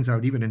camps. Turns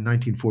out even in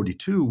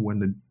 1942, when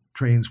the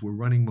trains were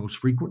running most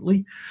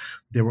frequently,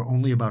 there were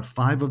only about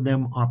 5 of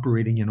them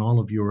operating in all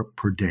of Europe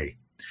per day.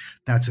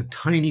 That's a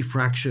tiny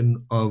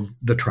fraction of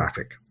the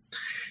traffic.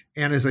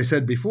 And as I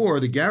said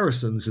before, the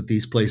garrisons at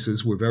these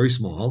places were very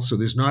small, so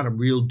there's not a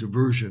real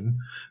diversion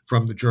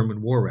from the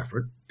German war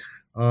effort.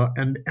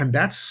 And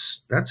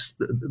that's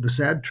the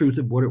sad truth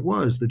of what it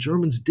was. The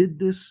Germans did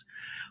this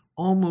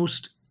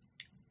almost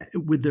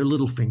with their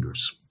little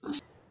fingers.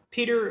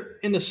 Peter,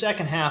 in the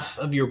second half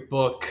of your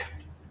book,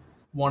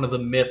 one of the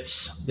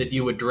myths that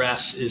you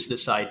address is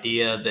this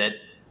idea that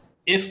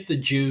if the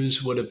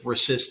Jews would have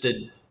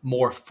resisted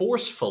more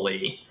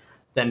forcefully,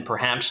 then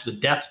perhaps the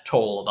death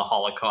toll of the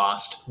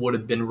Holocaust would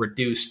have been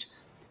reduced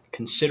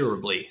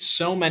considerably.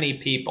 So many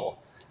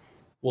people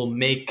will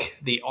make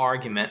the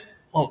argument,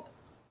 well,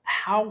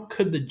 how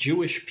could the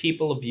Jewish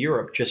people of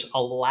Europe just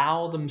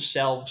allow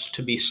themselves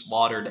to be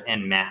slaughtered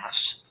en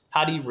masse?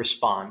 How do you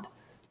respond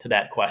to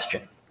that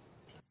question?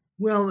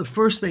 Well, the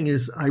first thing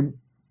is I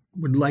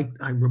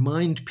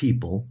remind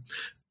people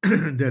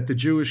that the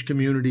Jewish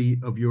community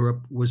of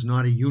Europe was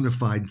not a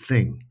unified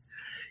thing.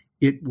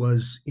 It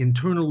was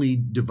internally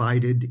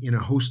divided in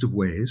a host of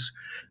ways.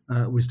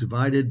 It was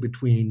divided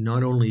between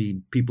not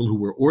only people who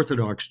were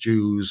Orthodox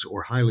Jews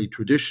or highly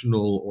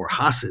traditional or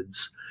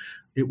Hasids,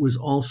 it was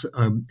also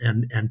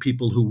and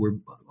people who were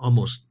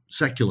almost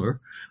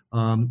secular,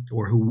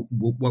 or who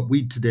what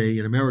we today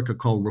in America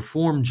call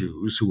Reform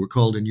Jews, who were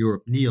called in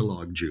Europe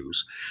Neolog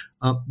Jews.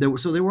 There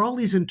were all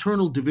these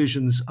internal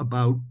divisions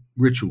about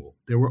ritual.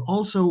 There were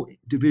also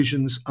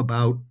divisions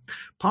about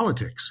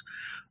politics.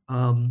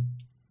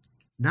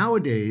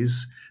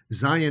 Nowadays,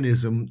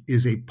 Zionism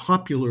is a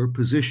popular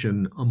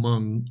position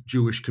among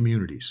Jewish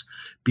communities.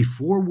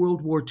 Before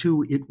World War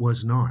II, it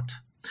was not.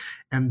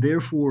 And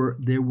therefore,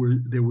 there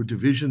were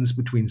divisions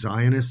between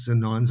Zionists and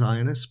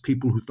non-Zionists,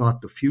 people who thought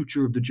the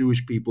future of the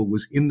Jewish people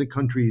was in the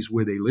countries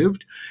where they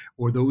lived,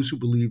 or those who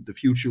believed the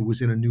future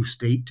was in a new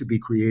state to be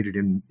created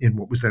in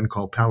what was then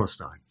called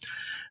Palestine.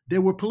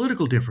 There were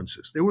political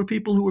differences. There were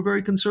people who were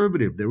very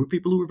conservative. There were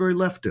people who were very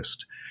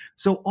leftist.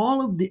 So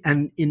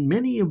and in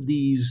many of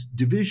these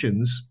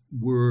divisions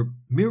were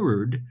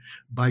mirrored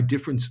by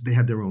difference. They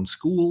had their own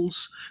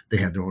schools, they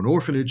had their own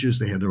orphanages,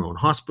 they had their own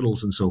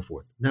hospitals, and so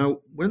forth. Now,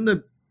 when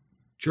the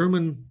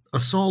German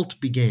assault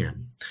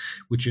began,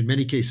 which in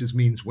many cases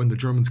means when the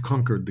Germans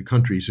conquered the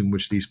countries in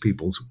which these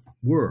peoples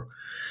were,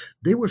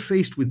 they were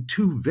faced with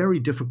two very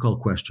difficult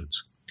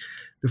questions.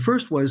 The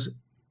first was,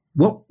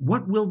 what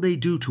will they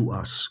do to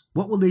us?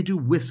 What will they do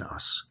with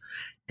us?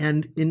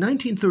 And in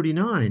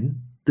 1939,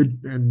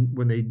 and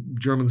when the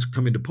Germans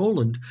come into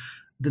Poland,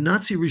 the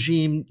Nazi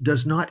regime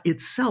does not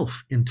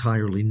itself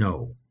entirely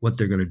know what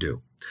they're going to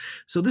do.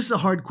 So this is a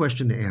hard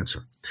question to answer.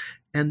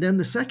 And then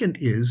the second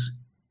is,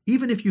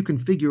 even if you can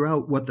figure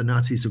out what the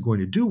Nazis are going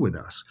to do with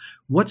us,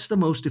 what's the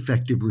most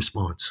effective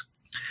response?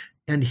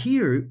 And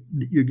here,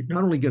 you're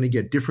not only going to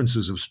get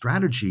differences of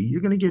strategy,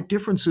 you're going to get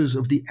differences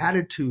of the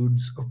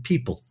attitudes of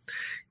people.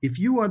 If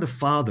you are the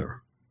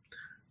father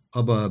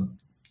of a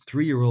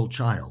 3-year-old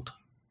child,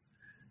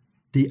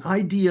 the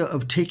idea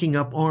of taking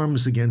up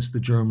arms against the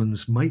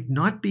Germans might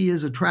not be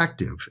as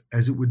attractive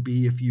as it would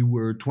be if you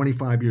were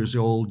 25 years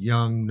old,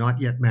 young,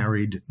 not yet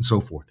married, and so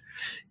forth.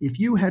 If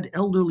you had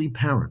elderly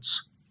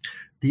parents,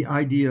 the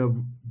idea of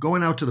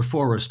going out to the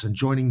forest and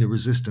joining the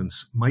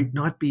resistance might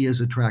not be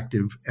as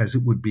attractive as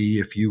it would be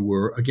if you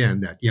were,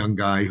 again, that young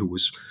guy who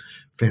was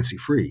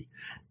fancy-free.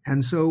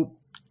 And so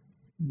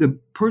the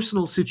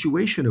personal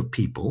situation of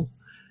people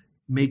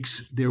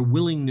makes their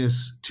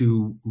willingness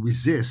to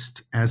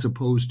resist as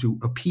opposed to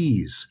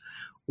appease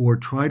or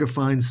try to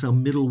find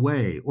some middle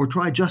way or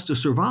try just to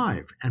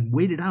survive and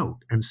wait it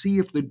out and see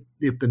if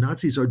the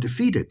Nazis are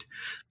defeated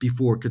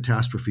before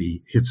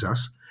catastrophe hits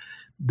us.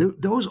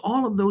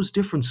 All of those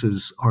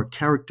differences are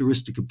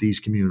characteristic of these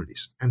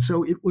communities. And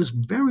so it was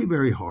very,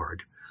 very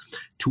hard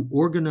to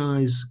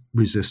organize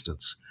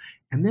resistance.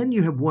 And then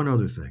you have one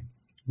other thing,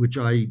 which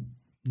I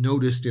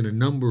noticed in a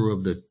number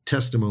of the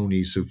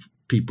testimonies of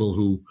people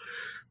who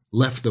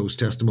left those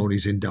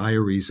testimonies in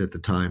diaries at the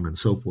time and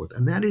so forth.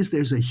 And that is,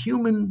 there's a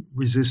human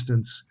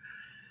resistance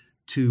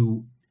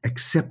to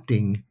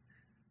accepting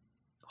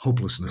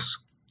hopelessness.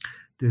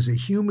 There's a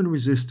human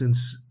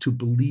resistance to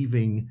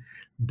believing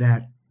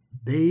that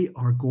they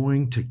are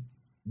going to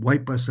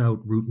wipe us out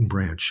root and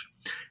branch.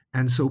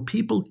 And so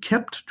people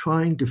kept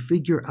trying to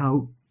figure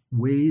out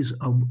ways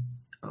of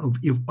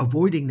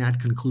avoiding that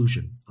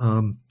conclusion.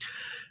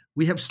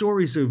 We have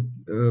stories of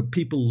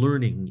people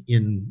learning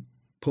in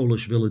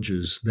Polish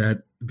villages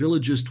that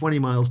villages 20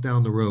 miles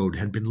down the road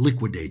had been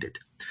liquidated.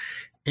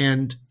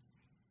 And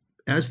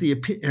as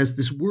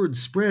this word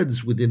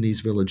spreads within these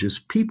villages,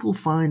 people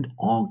find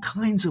all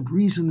kinds of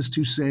reasons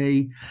to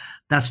say,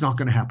 that's not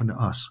going to happen to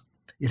us.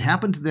 It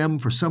happened to them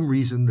for some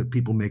reason that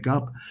people make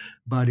up,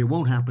 but it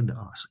won't happen to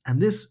us.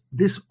 And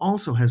this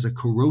also has a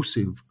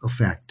corrosive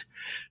effect.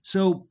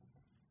 So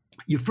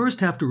you first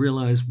have to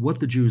realize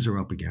what the Jews are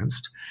up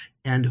against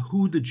and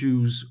who the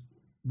Jews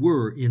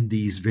were in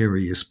these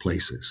various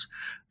places.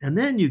 And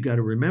then you've got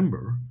to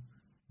remember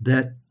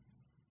that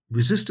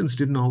resistance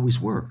didn't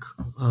always work.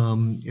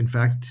 In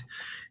fact,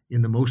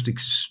 in the most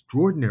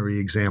extraordinary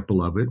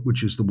example of it,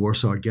 which is the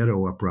Warsaw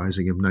Ghetto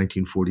Uprising of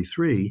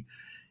 1943,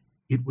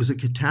 it was a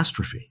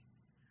catastrophe.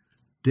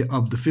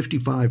 Of the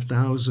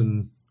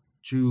 55,000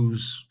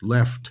 Jews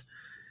left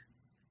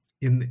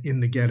in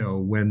the ghetto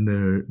when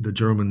the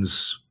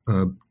Germans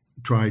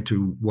try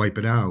to wipe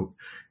it out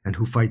and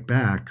who fight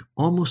back,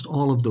 almost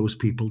all of those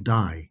people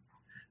die.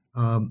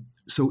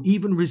 So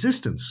even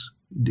resistance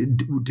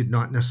did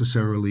not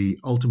necessarily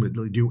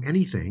ultimately do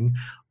anything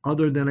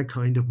other than a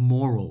kind of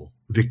moral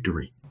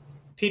victory.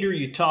 Peter,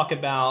 you talk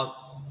about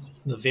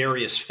the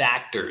various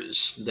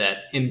factors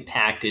that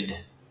impacted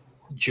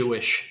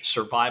Jewish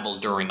survival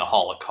during the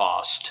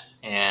Holocaust,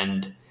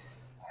 and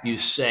you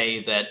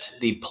say that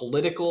the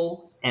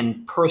political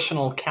and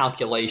personal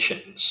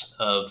calculations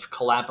of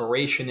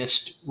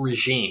collaborationist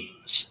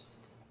regimes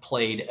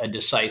played a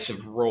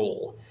decisive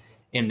role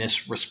in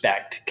this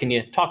respect. Can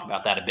you talk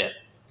about that a bit?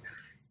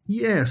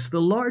 Yes,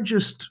 the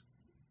largest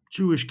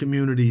Jewish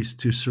communities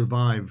to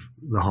survive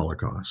the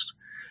Holocaust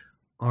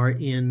are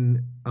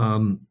in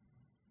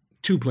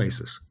two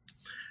places.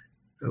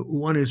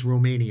 One is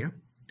Romania,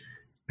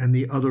 and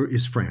the other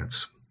is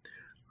France.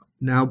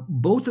 Now,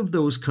 both of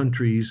those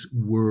countries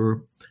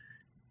were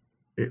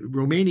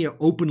Romania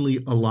openly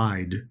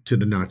allied to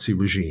the Nazi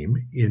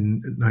regime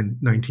in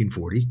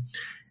 1940,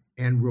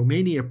 and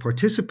Romania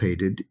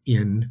participated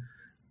in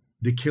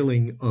the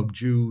killing of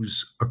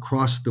Jews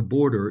across the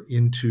border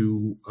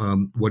into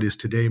what is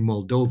today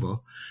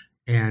Moldova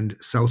and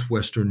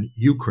southwestern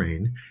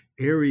Ukraine,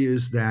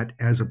 areas that,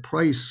 as a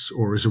price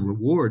or as a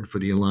reward for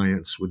the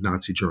alliance with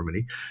Nazi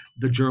Germany,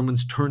 the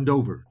Germans turned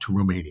over to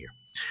Romania.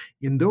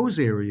 In those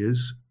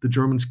areas, the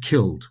Germans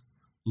killed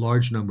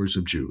large numbers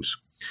of Jews.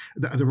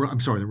 The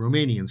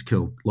Romanians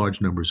killed large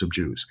numbers of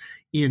Jews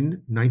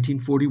in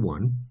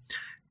 1941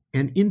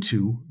 and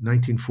into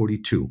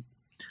 1942.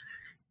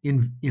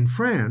 In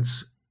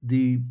France,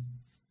 the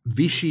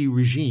Vichy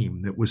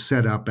regime that was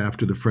set up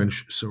after the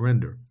French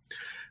surrender,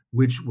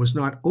 which was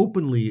not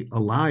openly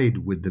allied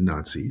with the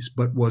Nazis,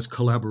 but was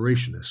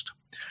collaborationist,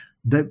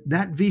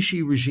 that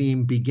Vichy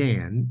regime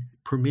began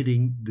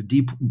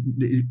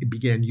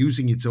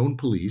using its own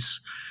police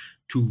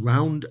to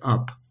round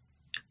up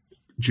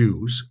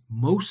Jews,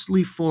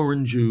 mostly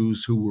foreign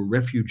Jews who were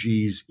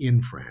refugees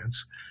in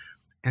France,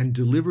 and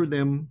deliver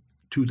them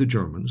to the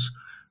Germans,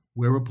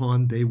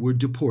 whereupon they were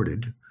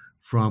deported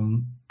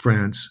from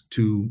France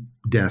to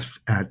death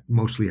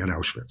mostly at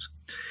Auschwitz.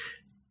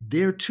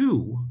 There,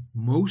 too,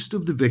 most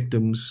of the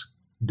victims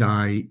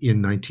die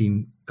in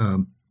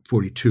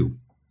 1942.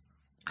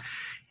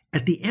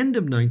 At the end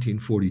of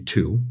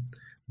 1942,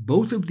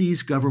 both of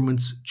these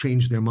governments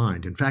changed their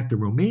mind. In fact, the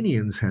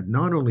Romanians had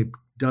not only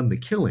done the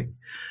killing,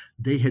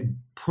 they had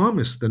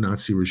promised the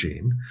Nazi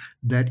regime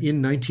that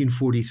in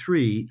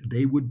 1943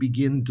 they would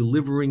begin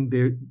delivering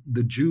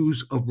the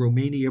Jews of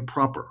Romania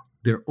proper,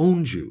 their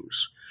own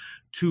Jews,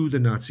 to the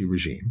Nazi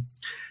regime.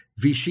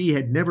 Vichy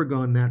had never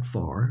gone that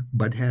far,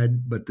 but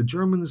the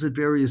Germans at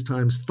various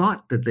times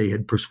thought that they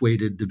had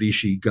persuaded the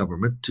Vichy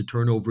government to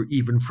turn over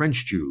even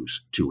French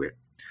Jews to it.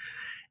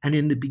 And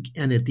at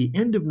the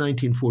end of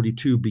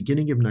 1942,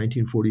 beginning of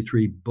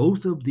 1943,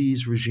 both of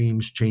these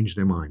regimes changed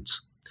their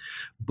minds.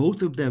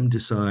 Both of them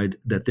decide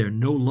that they're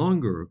no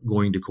longer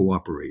going to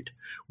cooperate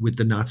with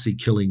the Nazi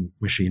killing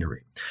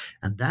machinery.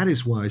 And that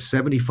is why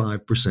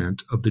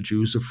 75% of the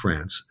Jews of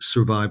France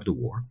survived the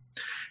war,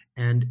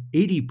 and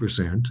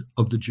 80%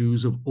 of the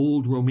Jews of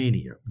old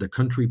Romania, the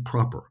country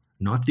proper,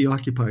 not the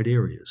occupied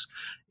areas,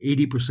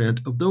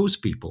 80% of those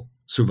people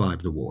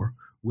survived the war,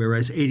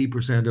 whereas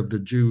 80% of the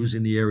Jews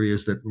in the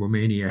areas that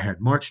Romania had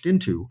marched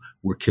into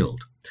were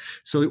killed.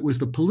 So it was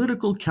the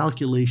political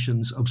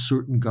calculations of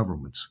certain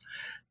governments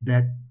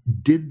that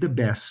did the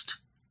best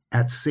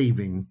at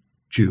saving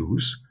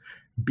Jews,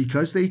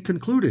 because they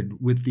concluded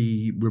with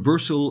the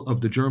reversal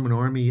of the German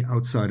army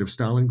outside of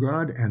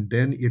Stalingrad and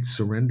then its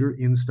surrender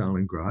in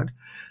Stalingrad,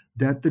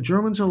 that the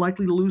Germans are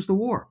likely to lose the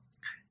war.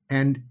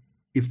 And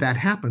if that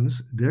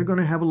happens, they're going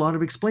to have a lot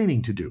of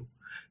explaining to do.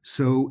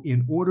 So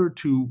in order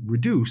to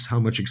reduce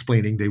how much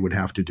explaining they would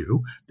have to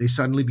do, they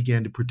suddenly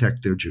began to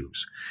protect their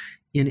Jews.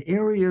 In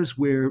areas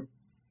where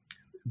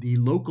the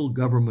local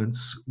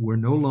governments were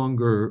no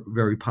longer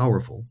very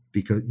powerful,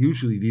 because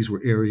usually these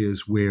were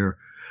areas where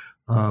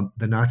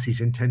the Nazis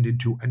intended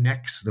to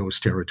annex those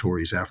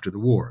territories after the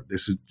war.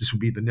 This would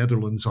be the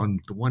Netherlands on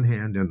the one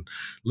hand and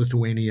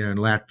Lithuania and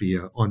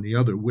Latvia on the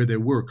other, where there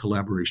were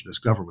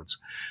collaborationist governments.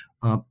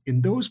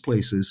 In those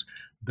places,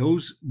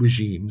 those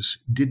regimes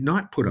did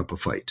not put up a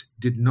fight,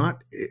 did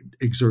not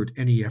exert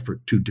any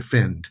effort to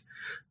defend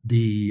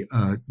the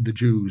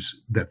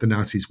Jews that the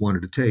Nazis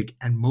wanted to take,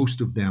 and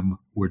most of them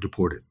were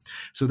deported.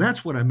 So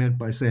that's what I meant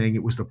by saying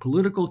it was the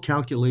political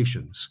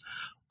calculations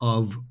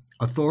of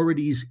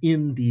authorities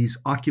in these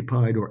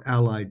occupied or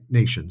allied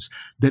nations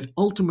that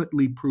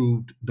ultimately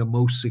proved the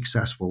most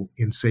successful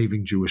in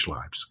saving Jewish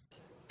lives.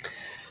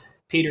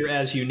 Peter,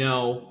 as you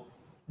know,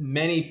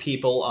 many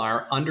people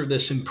are under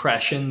this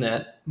impression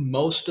that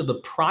most of the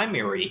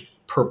primary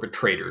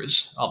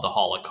perpetrators of the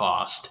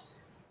Holocaust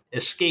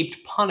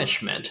escaped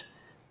punishment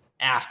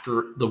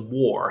after the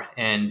war,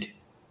 and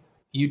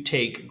you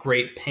take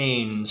great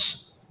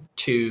pains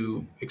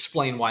to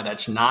explain why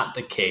that's not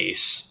the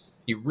case.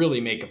 You really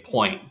make a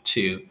point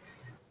to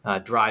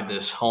drive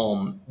this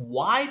home.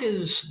 Why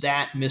does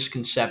that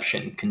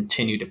misconception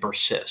continue to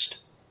persist?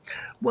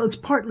 Well, it's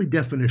partly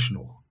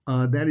definitional.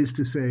 That is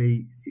to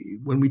say,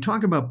 when we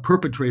talk about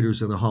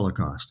perpetrators of the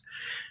Holocaust,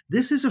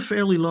 this is a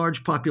fairly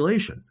large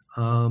population.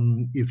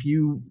 If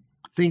you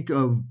think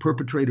of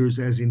perpetrators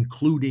as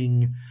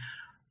including,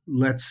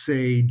 let's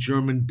say,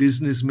 German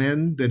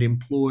businessmen that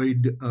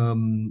employed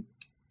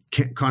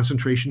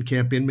concentration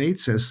camp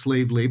inmates as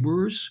slave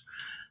laborers,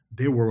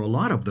 there were a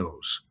lot of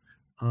those.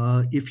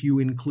 If you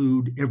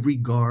include every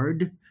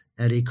guard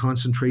at a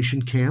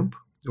concentration camp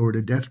or at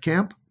a death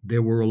camp,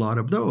 there were a lot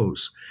of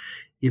those.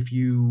 If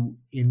you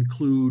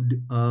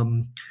include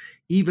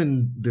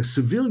even the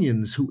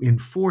civilians who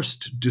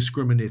enforced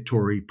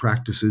discriminatory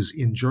practices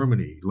in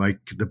Germany,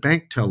 like the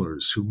bank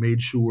tellers who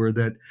made sure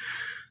that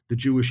the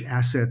Jewish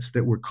assets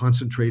that were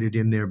concentrated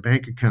in their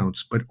bank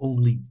accounts, but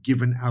only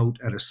given out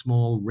at a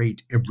small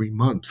rate every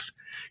month.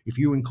 If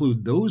you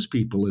include those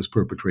people as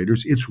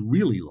perpetrators, it's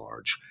really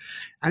large.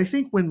 And I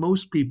think when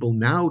most people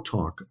now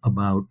talk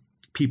about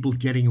people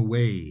getting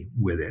away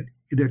with it,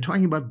 they're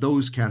talking about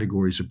those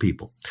categories of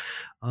people.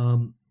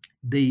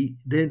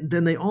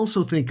 They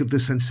also think of the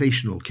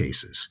sensational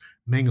cases.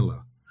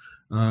 Mengele,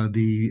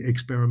 the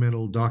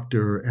experimental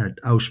doctor at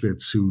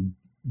Auschwitz who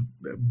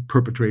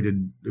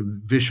perpetrated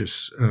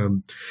vicious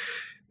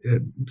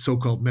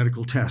so-called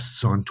medical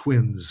tests on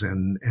twins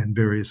and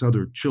various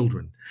other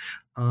children.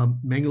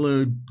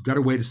 Mengele got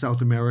away to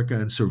South America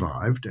and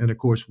survived. And of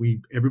course,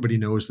 everybody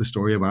knows the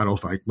story of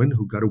Adolf Eichmann,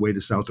 who got away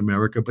to South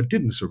America but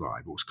didn't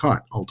survive, was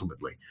caught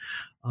ultimately.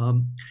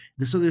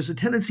 So there's a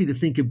tendency to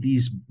think of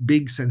these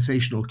big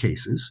sensational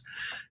cases.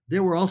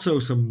 There were also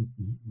some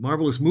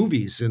marvelous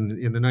movies in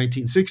the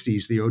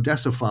 1960s, the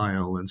Odessa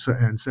File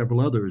and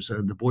several others,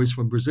 The Boys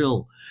from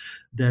Brazil,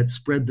 that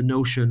spread the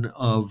notion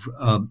of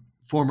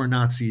former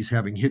Nazis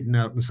having hidden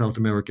out in South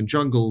American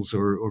jungles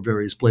or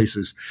various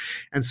places.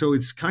 And so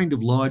it's kind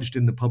of lodged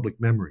in the public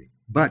memory.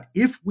 But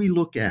if we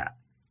look at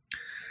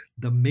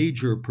the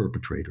major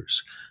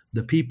perpetrators,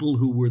 the people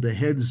who were the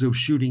heads of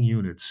shooting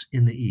units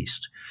in the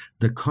East,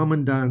 the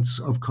commandants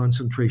of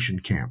concentration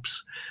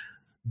camps,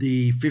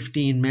 the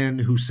 15 men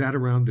who sat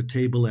around the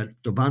table at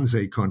the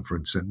Wannsee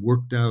Conference and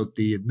worked out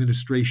the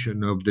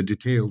administration of the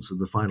details of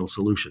the final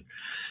solution.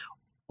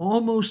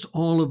 Almost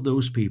all of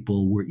those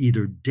people were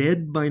either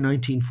dead by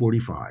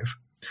 1945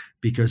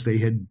 because they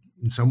had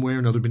in some way or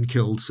another been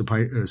killed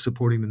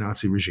supporting the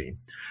Nazi regime,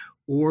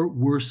 or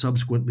were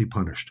subsequently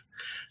punished.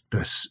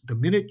 The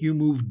minute you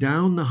move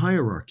down the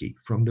hierarchy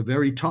from the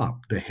very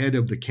top, the head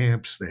of the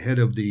camps, the head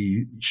of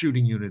the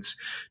shooting units,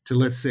 to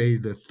let's say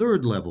the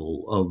third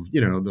level of,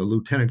 the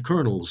lieutenant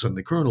colonels and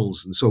the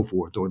colonels and so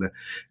forth, or the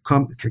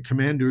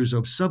commanders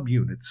of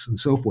subunits and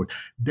so forth,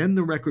 then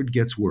the record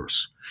gets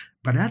worse.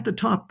 But at the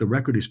top, the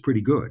record is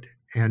pretty good.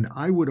 And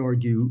I would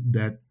argue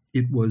that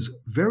it was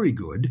very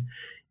good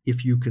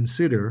if you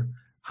consider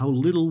how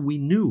little we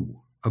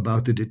knew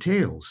about the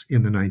details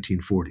in the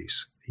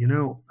 1940s.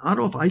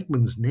 Adolf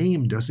Eichmann's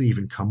name doesn't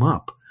even come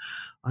up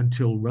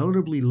until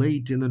relatively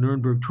late in the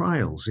Nuremberg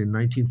trials in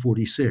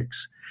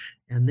 1946.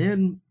 And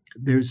then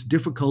there's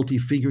difficulty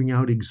figuring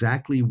out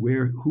exactly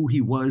who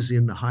he was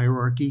in the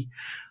hierarchy.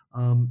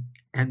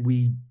 And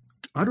we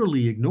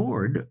utterly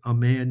ignored a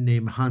man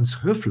named Hans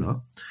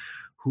Höfler,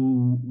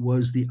 who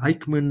was the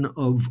Eichmann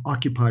of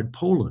occupied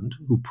Poland,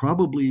 who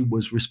probably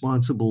was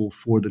responsible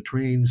for the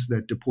trains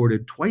that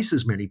deported twice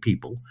as many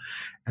people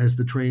as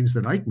the trains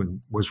that Eichmann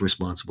was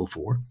responsible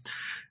for.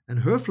 And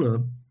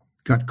Höfler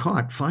got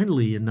caught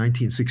finally in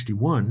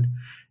 1961,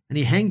 and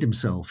he hanged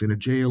himself in a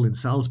jail in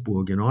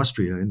Salzburg in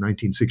Austria in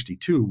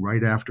 1962,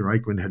 right after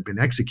Eichmann had been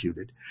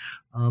executed.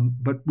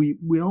 But we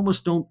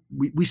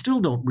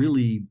still don't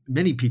really,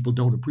 many people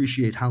don't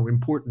appreciate how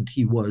important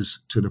he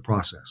was to the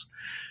process.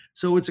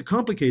 So it's a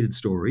complicated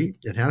story.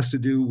 It has to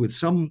do with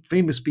some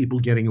famous people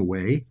getting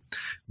away,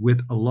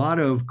 with a lot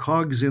of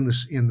cogs in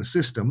the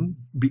system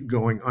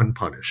going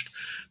unpunished.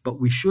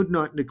 But we should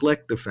not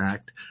neglect the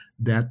fact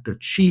that the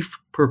chief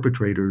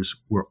perpetrators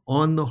were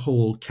on the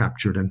whole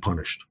captured and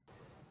punished.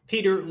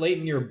 Peter, late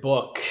in your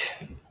book,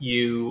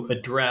 you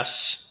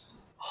address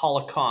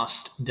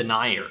Holocaust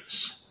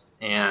deniers.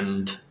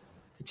 And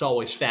it's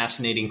always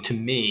fascinating to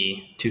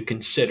me to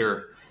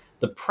consider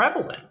the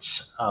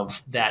prevalence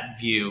of that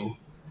view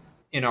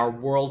in our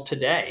world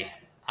today.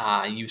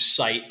 You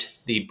cite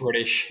the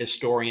British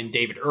historian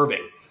David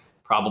Irving,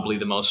 probably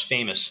the most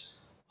famous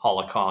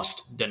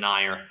Holocaust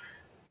denier.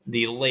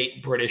 The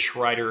late British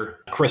writer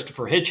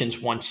Christopher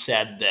Hitchens once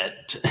said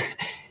that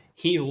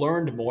he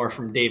learned more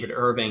from David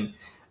Irving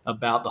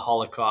about the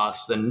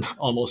Holocaust than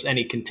almost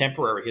any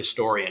contemporary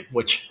historian,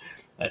 which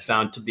I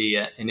found to be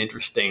an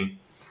interesting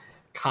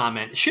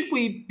comment. Should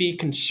we be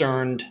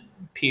concerned,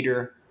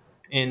 Peter,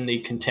 in the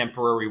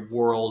contemporary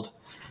world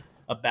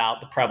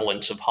about the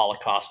prevalence of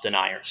Holocaust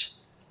deniers?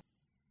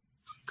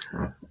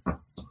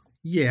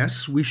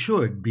 Yes, we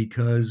should,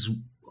 because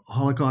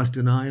Holocaust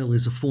denial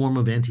is a form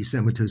of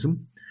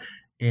anti-Semitism,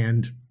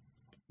 and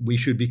we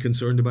should be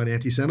concerned about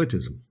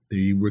anti-Semitism.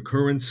 The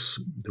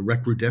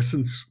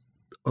recrudescence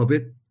of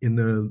it in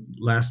the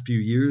last few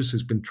years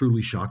has been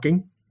truly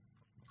shocking.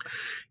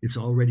 It's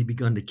already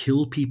begun to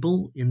kill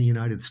people in the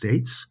United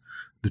States.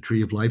 The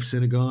Tree of Life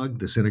Synagogue,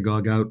 the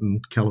synagogue out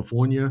in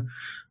California,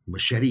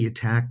 machete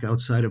attack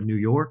outside of New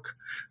York.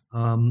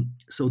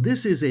 So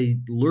this is a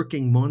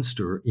lurking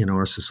monster in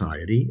our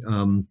society.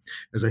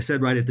 As I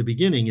said right at the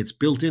beginning, it's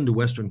built into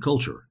Western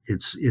culture.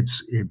 It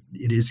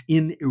is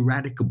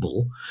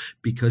ineradicable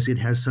because it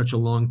has such a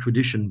long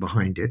tradition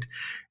behind it.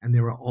 And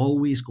there are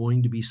always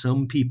going to be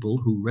some people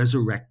who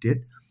resurrect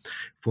it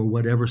for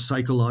whatever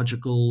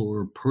psychological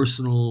or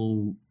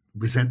personal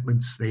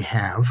resentments they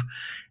have.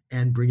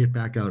 and bring it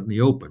back out in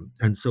the open.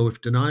 And so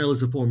if denial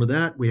is a form of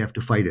that, we have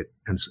to fight it.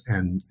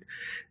 And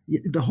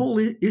the whole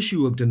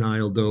issue of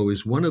denial, though,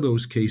 is one of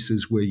those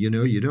cases where, you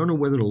don't know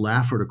whether to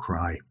laugh or to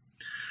cry,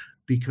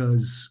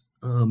 because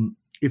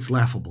it's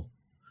laughable.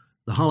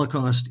 The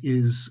Holocaust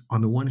is,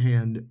 on the one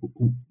hand,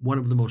 one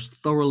of the most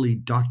thoroughly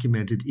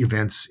documented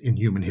events in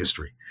human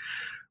history.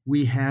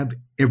 We have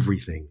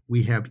everything.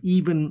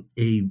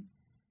 In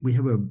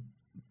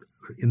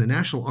the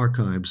National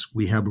Archives,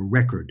 we have a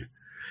record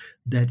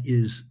that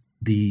is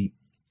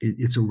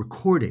it's a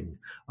recording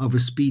of a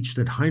speech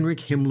that Heinrich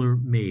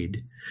Himmler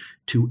made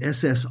to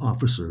SS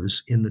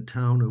officers in the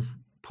town of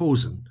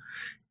Posen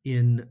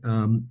in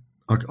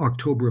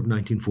October of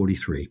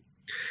 1943,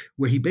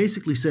 where he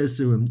basically says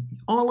to them,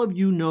 all of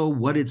you know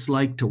what it's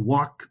like to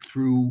walk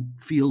through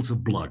fields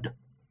of blood.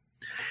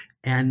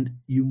 And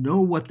you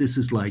know what this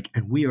is like,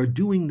 and we are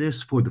doing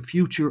this for the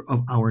future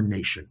of our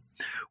nation.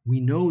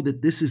 We know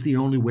that this is the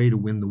only way to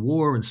win the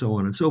war, and so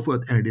on and so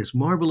forth. And it is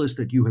marvelous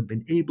that you have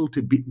been able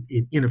to be,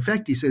 in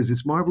effect, he says,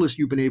 it's marvelous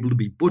you've been able to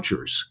be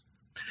butchers,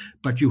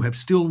 but you have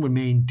still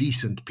remained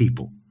decent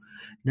people.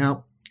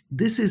 Now,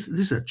 this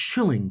is a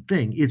chilling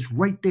thing. It's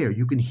right there.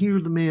 You can hear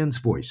the man's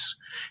voice.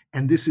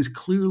 And this is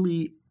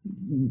clearly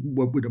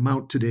what would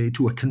amount today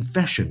to a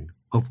confession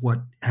of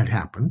what had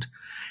happened.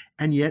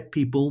 And yet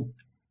people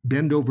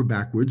bend over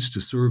backwards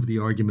to serve the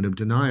argument of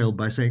denial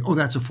by saying, oh,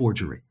 that's a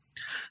forgery.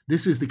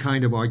 This is the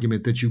kind of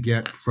argument that you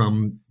get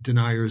from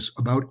deniers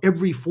about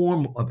every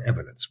form of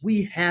evidence.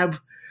 We have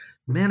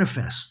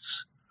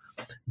manifests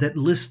that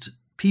list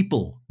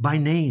people by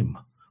name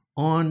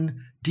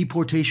on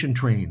deportation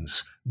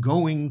trains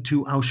going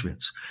to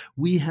Auschwitz.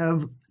 We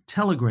have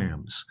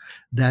telegrams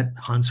that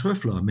Hans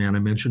Höfler, a man I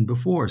mentioned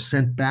before,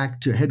 sent back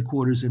to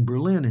headquarters in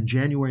Berlin in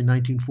January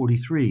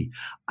 1943,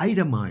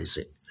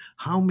 itemizing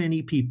how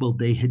many people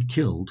they had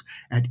killed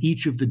at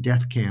each of the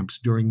death camps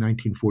during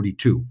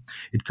 1942.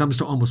 It comes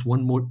to almost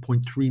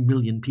 1.3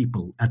 million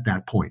people at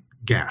that point,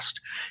 gassed.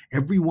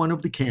 Every one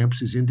of the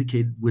camps is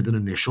indicated with an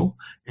initial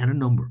and a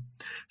number.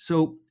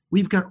 So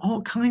we've got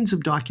all kinds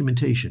of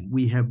documentation.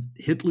 We have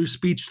Hitler's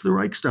speech to the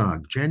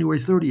Reichstag, January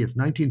 30th,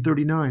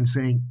 1939,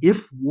 saying,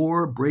 if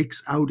war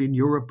breaks out in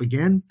Europe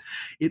again,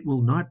 it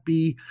will not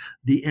be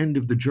the end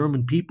of the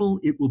German people.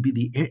 It will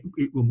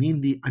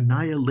mean the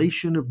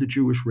annihilation of the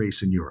Jewish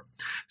race in Europe.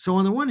 So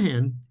on the one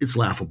hand, it's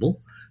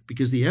laughable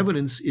because the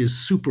evidence is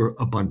super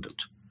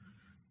abundant.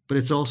 But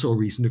it's also a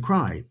reason to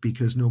cry,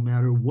 because no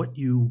matter what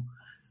you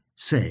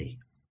say,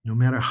 no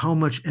matter how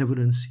much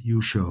evidence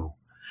you show,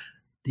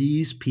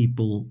 these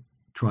people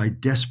try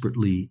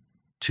desperately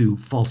to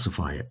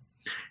falsify it.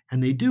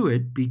 And they do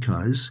it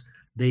because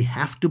they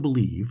have to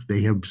believe,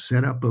 they have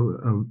set up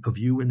a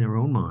view in their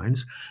own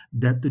minds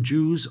that the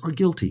Jews are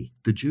guilty.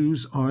 The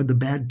Jews are the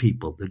bad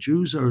people. The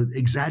Jews are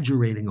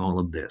exaggerating all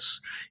of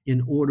this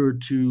in order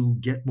to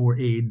get more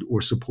aid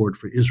or support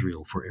for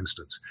Israel, for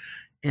instance.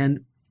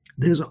 And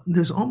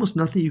there's almost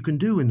nothing you can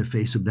do in the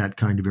face of that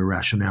kind of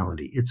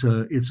irrationality. It's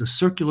a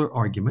circular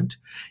argument.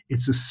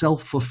 It's a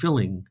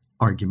self-fulfilling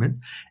argument,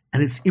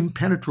 and it's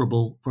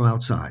impenetrable from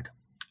outside.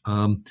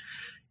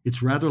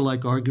 It's rather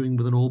like arguing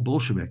with an old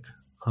Bolshevik.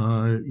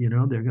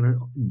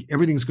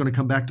 Everything's going to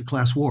come back to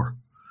class war.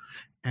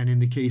 And in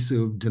the case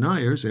of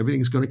deniers,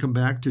 everything's going to come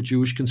back to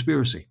Jewish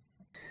conspiracy.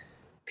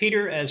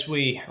 Peter, as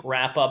we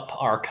wrap up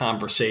our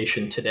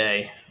conversation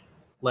today,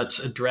 let's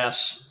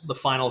address the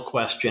final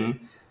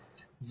question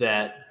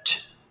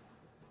that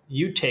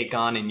you take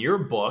on in your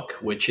book,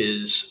 which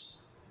is,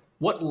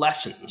 what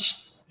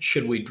lessons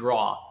should we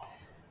draw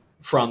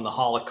from the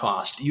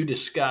Holocaust? You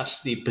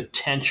discuss the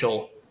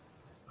potential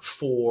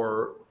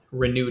for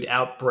renewed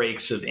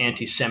outbreaks of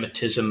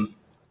anti-Semitism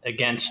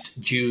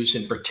against Jews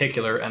in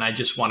particular, and I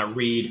just want to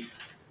read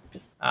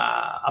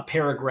a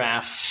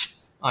paragraph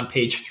on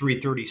page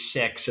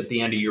 336 at the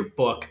end of your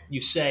book.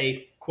 You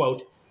say,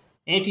 quote,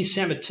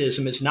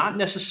 "Anti-Semitism is not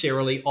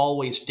necessarily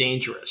always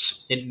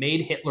dangerous. It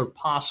made Hitler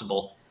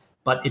possible,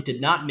 but it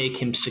did not make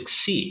him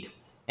succeed.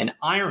 An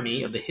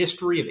irony of the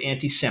history of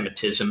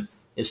anti-Semitism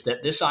is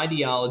that this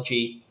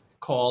ideology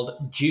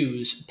called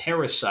Jews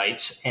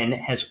parasites and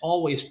has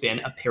always been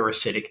a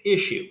parasitic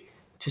issue.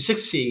 To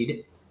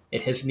succeed,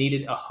 it has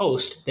needed a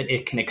host that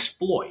it can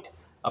exploit,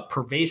 a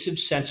pervasive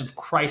sense of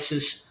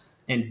crisis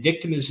and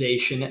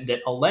victimization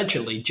that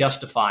allegedly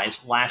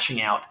justifies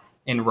lashing out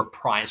and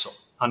reprisal,"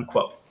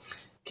 unquote.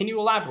 Can you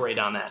elaborate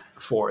on that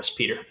for us,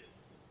 Peter?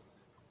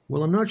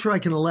 Well, I'm not sure I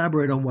can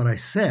elaborate on what I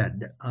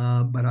said,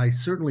 but I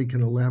certainly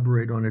can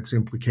elaborate on its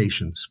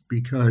implications,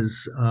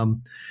 because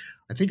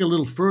I think a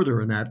little further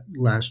in that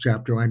last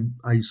chapter,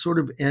 I sort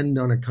of end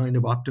on a kind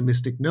of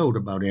optimistic note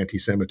about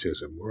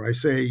anti-Semitism, where I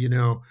say,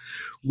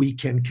 we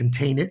can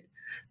contain it,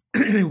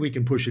 we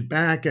can push it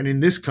back. And in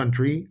this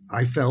country,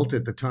 I felt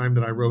at the time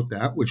that I wrote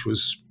that, which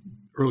was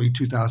early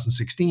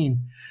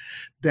 2016,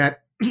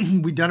 that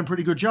we'd done a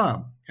pretty good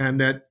job, and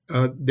that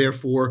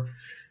therefore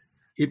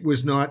it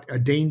was not a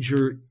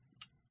danger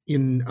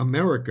in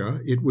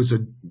America. It was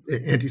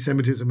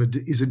anti-Semitism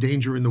is a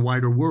danger in the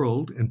wider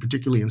world, and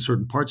particularly in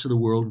certain parts of the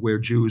world where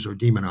Jews are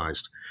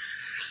demonized.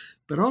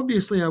 But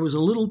obviously, I was a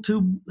little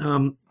too.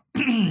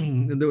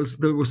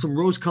 There were some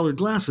rose-colored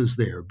glasses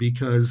there,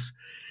 because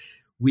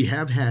we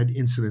have had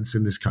incidents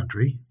in this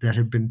country that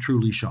have been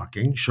truly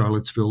shocking.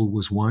 Charlottesville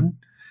was one.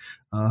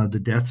 The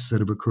deaths that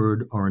have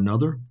occurred are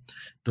another.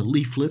 The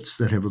leaflets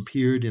that have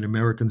appeared in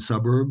American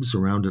suburbs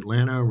around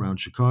Atlanta, around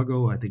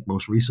Chicago, I think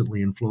most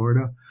recently in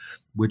Florida,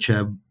 which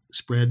have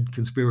spread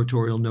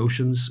conspiratorial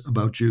notions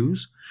about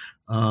Jews.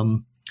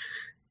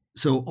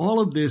 So all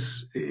of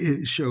this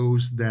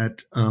shows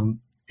that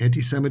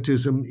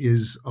anti-Semitism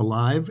is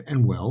alive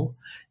and well,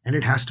 and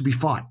it has to be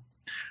fought.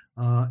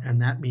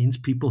 And that means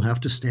people have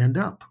to stand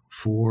up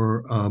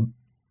for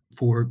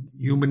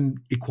human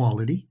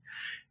equality,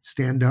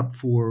 stand up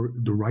for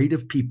the right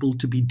of people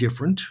to be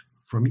different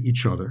from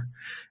each other.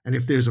 And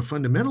if there's a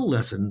fundamental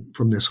lesson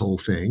from this whole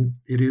thing,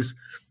 it is,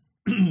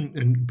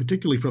 and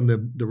particularly from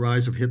the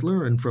rise of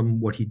Hitler and from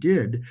what he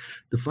did,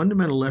 the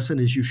fundamental lesson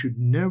is you should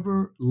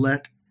never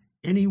let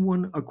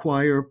anyone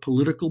acquire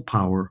political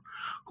power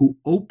who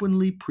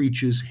openly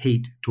preaches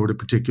hate toward a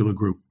particular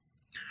group.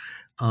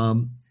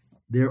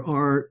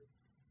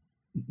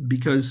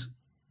 Because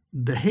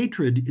the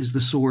hatred is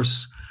the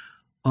source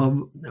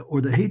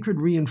or the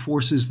hatred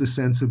reinforces the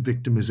sense of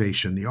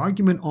victimization. The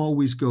argument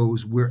always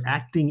goes, we're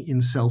acting in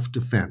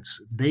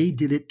self-defense. They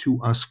did it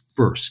to us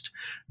first.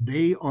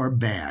 They are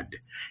bad.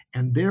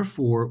 And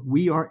therefore,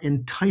 we are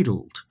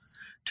entitled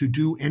to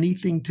do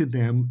anything to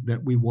them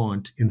that we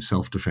want in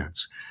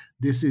self-defense.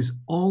 This is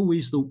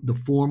always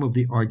the form of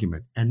the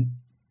argument. And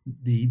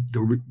the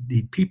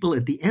people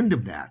at the end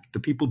of that, the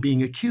people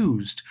being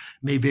accused,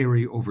 may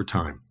vary over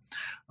time.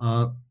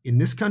 In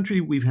this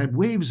country, we've had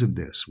waves of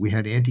this. We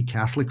had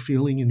anti-Catholic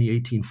feeling in the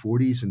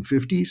 1840s and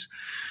 50s.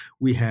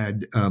 We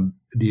had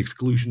the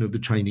exclusion of the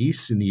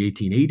Chinese in the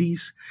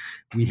 1880s.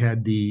 We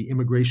had the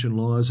immigration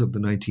laws of the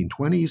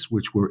 1920s,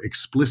 which were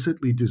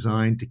explicitly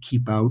designed to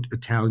keep out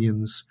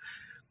Italians,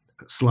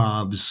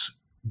 Slavs,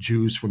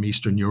 Jews from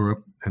Eastern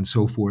Europe, and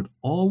so forth.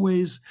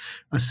 Always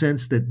a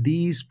sense that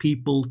these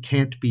people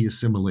can't be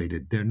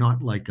assimilated. They're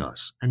not like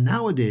us. And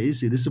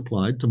nowadays, it is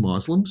applied to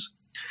Muslims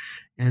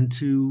and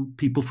to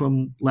people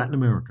from Latin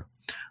America.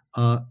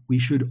 We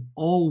should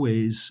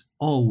always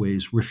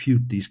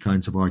refute these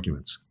kinds of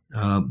arguments.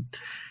 And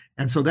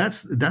so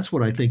that's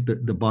what I think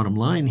the bottom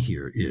line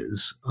here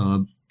is.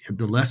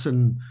 The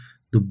lesson,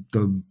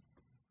 the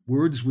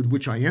words with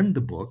which I end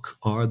the book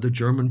are the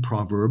German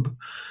proverb,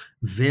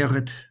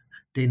 wehret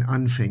den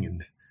Anfängen,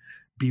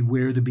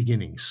 beware the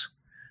beginnings.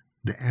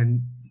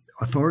 And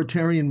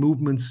authoritarian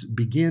movements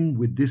begin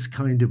with this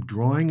kind of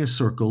drawing a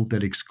circle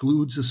that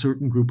excludes a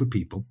certain group of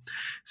people,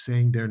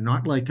 saying they're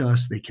not like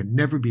us, they can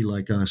never be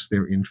like us,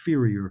 they're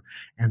inferior,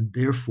 and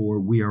therefore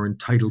we are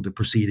entitled to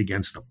proceed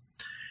against them.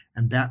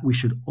 And that we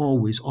should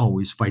always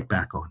fight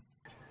back on.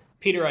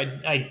 Peter,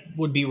 I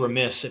would be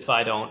remiss if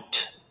I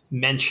don't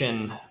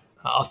mention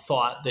a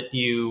thought that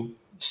you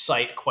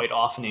cite quite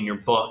often in your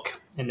book,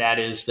 and that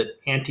is that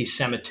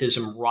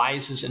anti-Semitism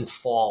rises and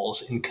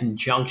falls in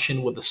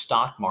conjunction with the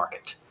stock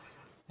market.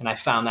 And I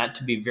found that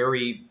to be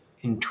very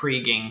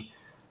intriguing.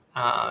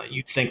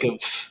 You think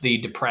of the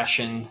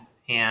Depression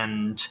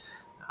and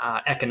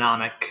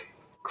economic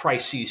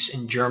crises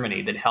in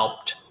Germany that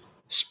helped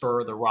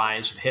spur the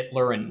rise of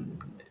Hitler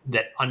and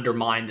that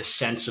undermined the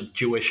sense of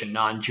Jewish and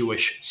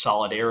non-Jewish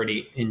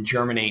solidarity in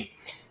Germany.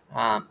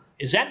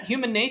 Is that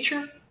human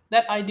nature,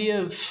 that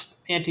idea of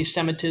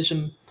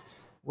anti-Semitism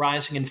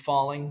rising and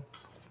falling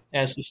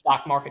as the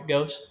stock market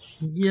goes?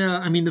 Yeah,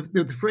 I mean,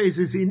 the phrase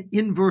is in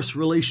inverse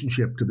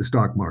relationship to the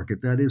stock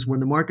market. That is, when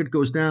the market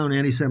goes down,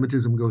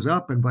 anti-Semitism goes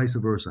up and vice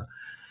versa.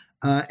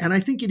 And I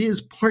think it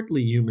is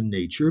partly human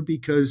nature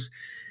because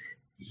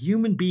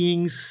human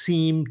beings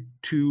seem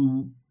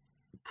to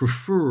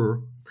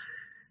prefer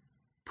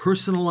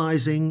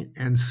personalizing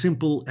and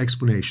simple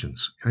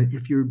explanations.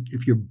 If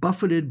you're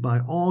buffeted by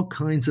all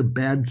kinds of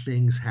bad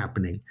things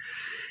happening,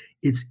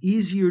 it's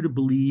easier to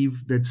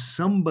believe that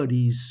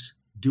somebody's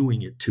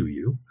doing it to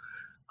you.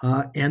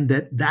 And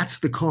that's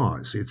the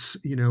cause. It's,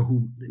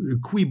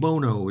 cui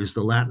bono is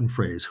the Latin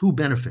phrase, who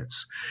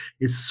benefits.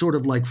 It's sort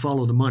of like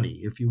follow the money.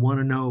 If you want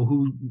to know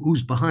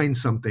who's behind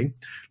something,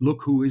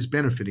 look who is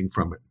benefiting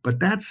from it. But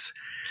that's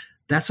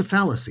a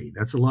fallacy.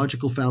 That's a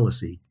logical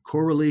fallacy.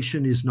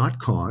 Correlation is not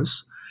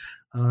cause.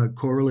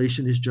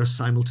 Correlation is just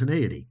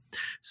simultaneity.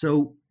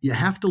 So you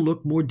have to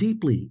look more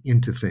deeply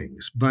into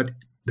things. But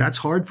that's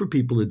hard for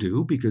people to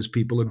do because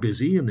people are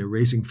busy and they're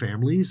raising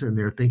families and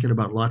they're thinking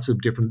about lots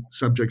of different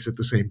subjects at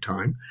the same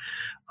time.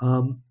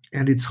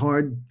 And it's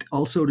hard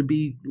also to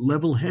be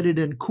level-headed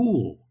and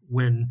cool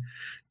when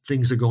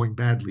things are going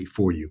badly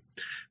for you.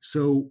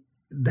 So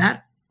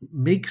that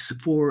makes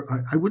for,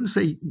 I wouldn't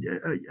say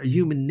a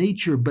human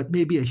nature, but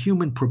maybe a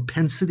human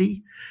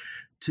propensity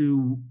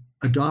to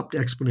adopt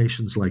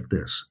explanations like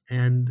this.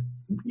 And,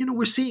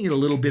 we're seeing it a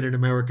little bit in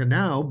America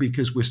now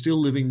because we're still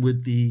living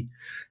with the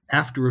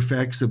after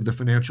effects of the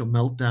financial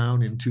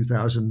meltdown in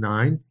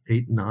 2009,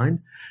 8 and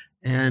 9.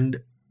 And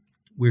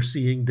we're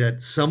seeing that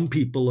some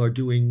people are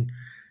doing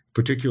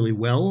particularly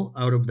well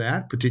out of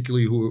that,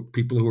 particularly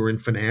people who are in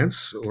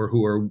finance or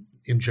who are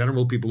in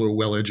general, people who are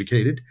well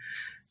educated.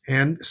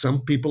 And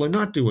some people are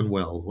not doing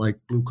well, like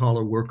blue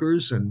collar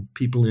workers and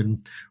people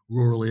in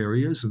rural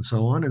areas and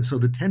so on. And so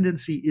the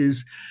tendency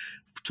is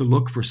to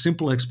look for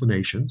simple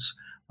explanations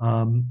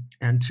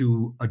and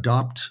to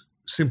adopt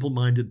simple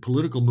minded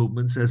political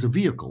movements as a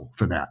vehicle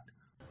for that.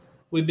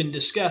 We've been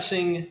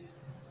discussing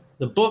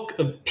the book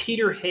of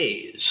Peter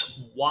Hayes,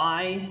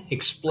 Why?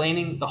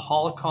 Explaining the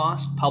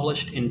Holocaust,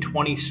 published in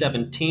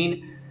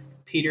 2017.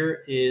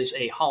 Peter is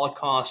a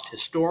Holocaust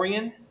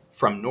historian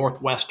from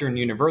Northwestern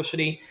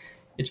University.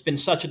 It's been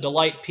such a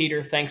delight,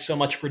 Peter. Thanks so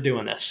much for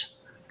doing this.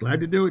 Glad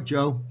to do it,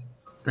 Joe.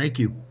 Thank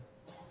you.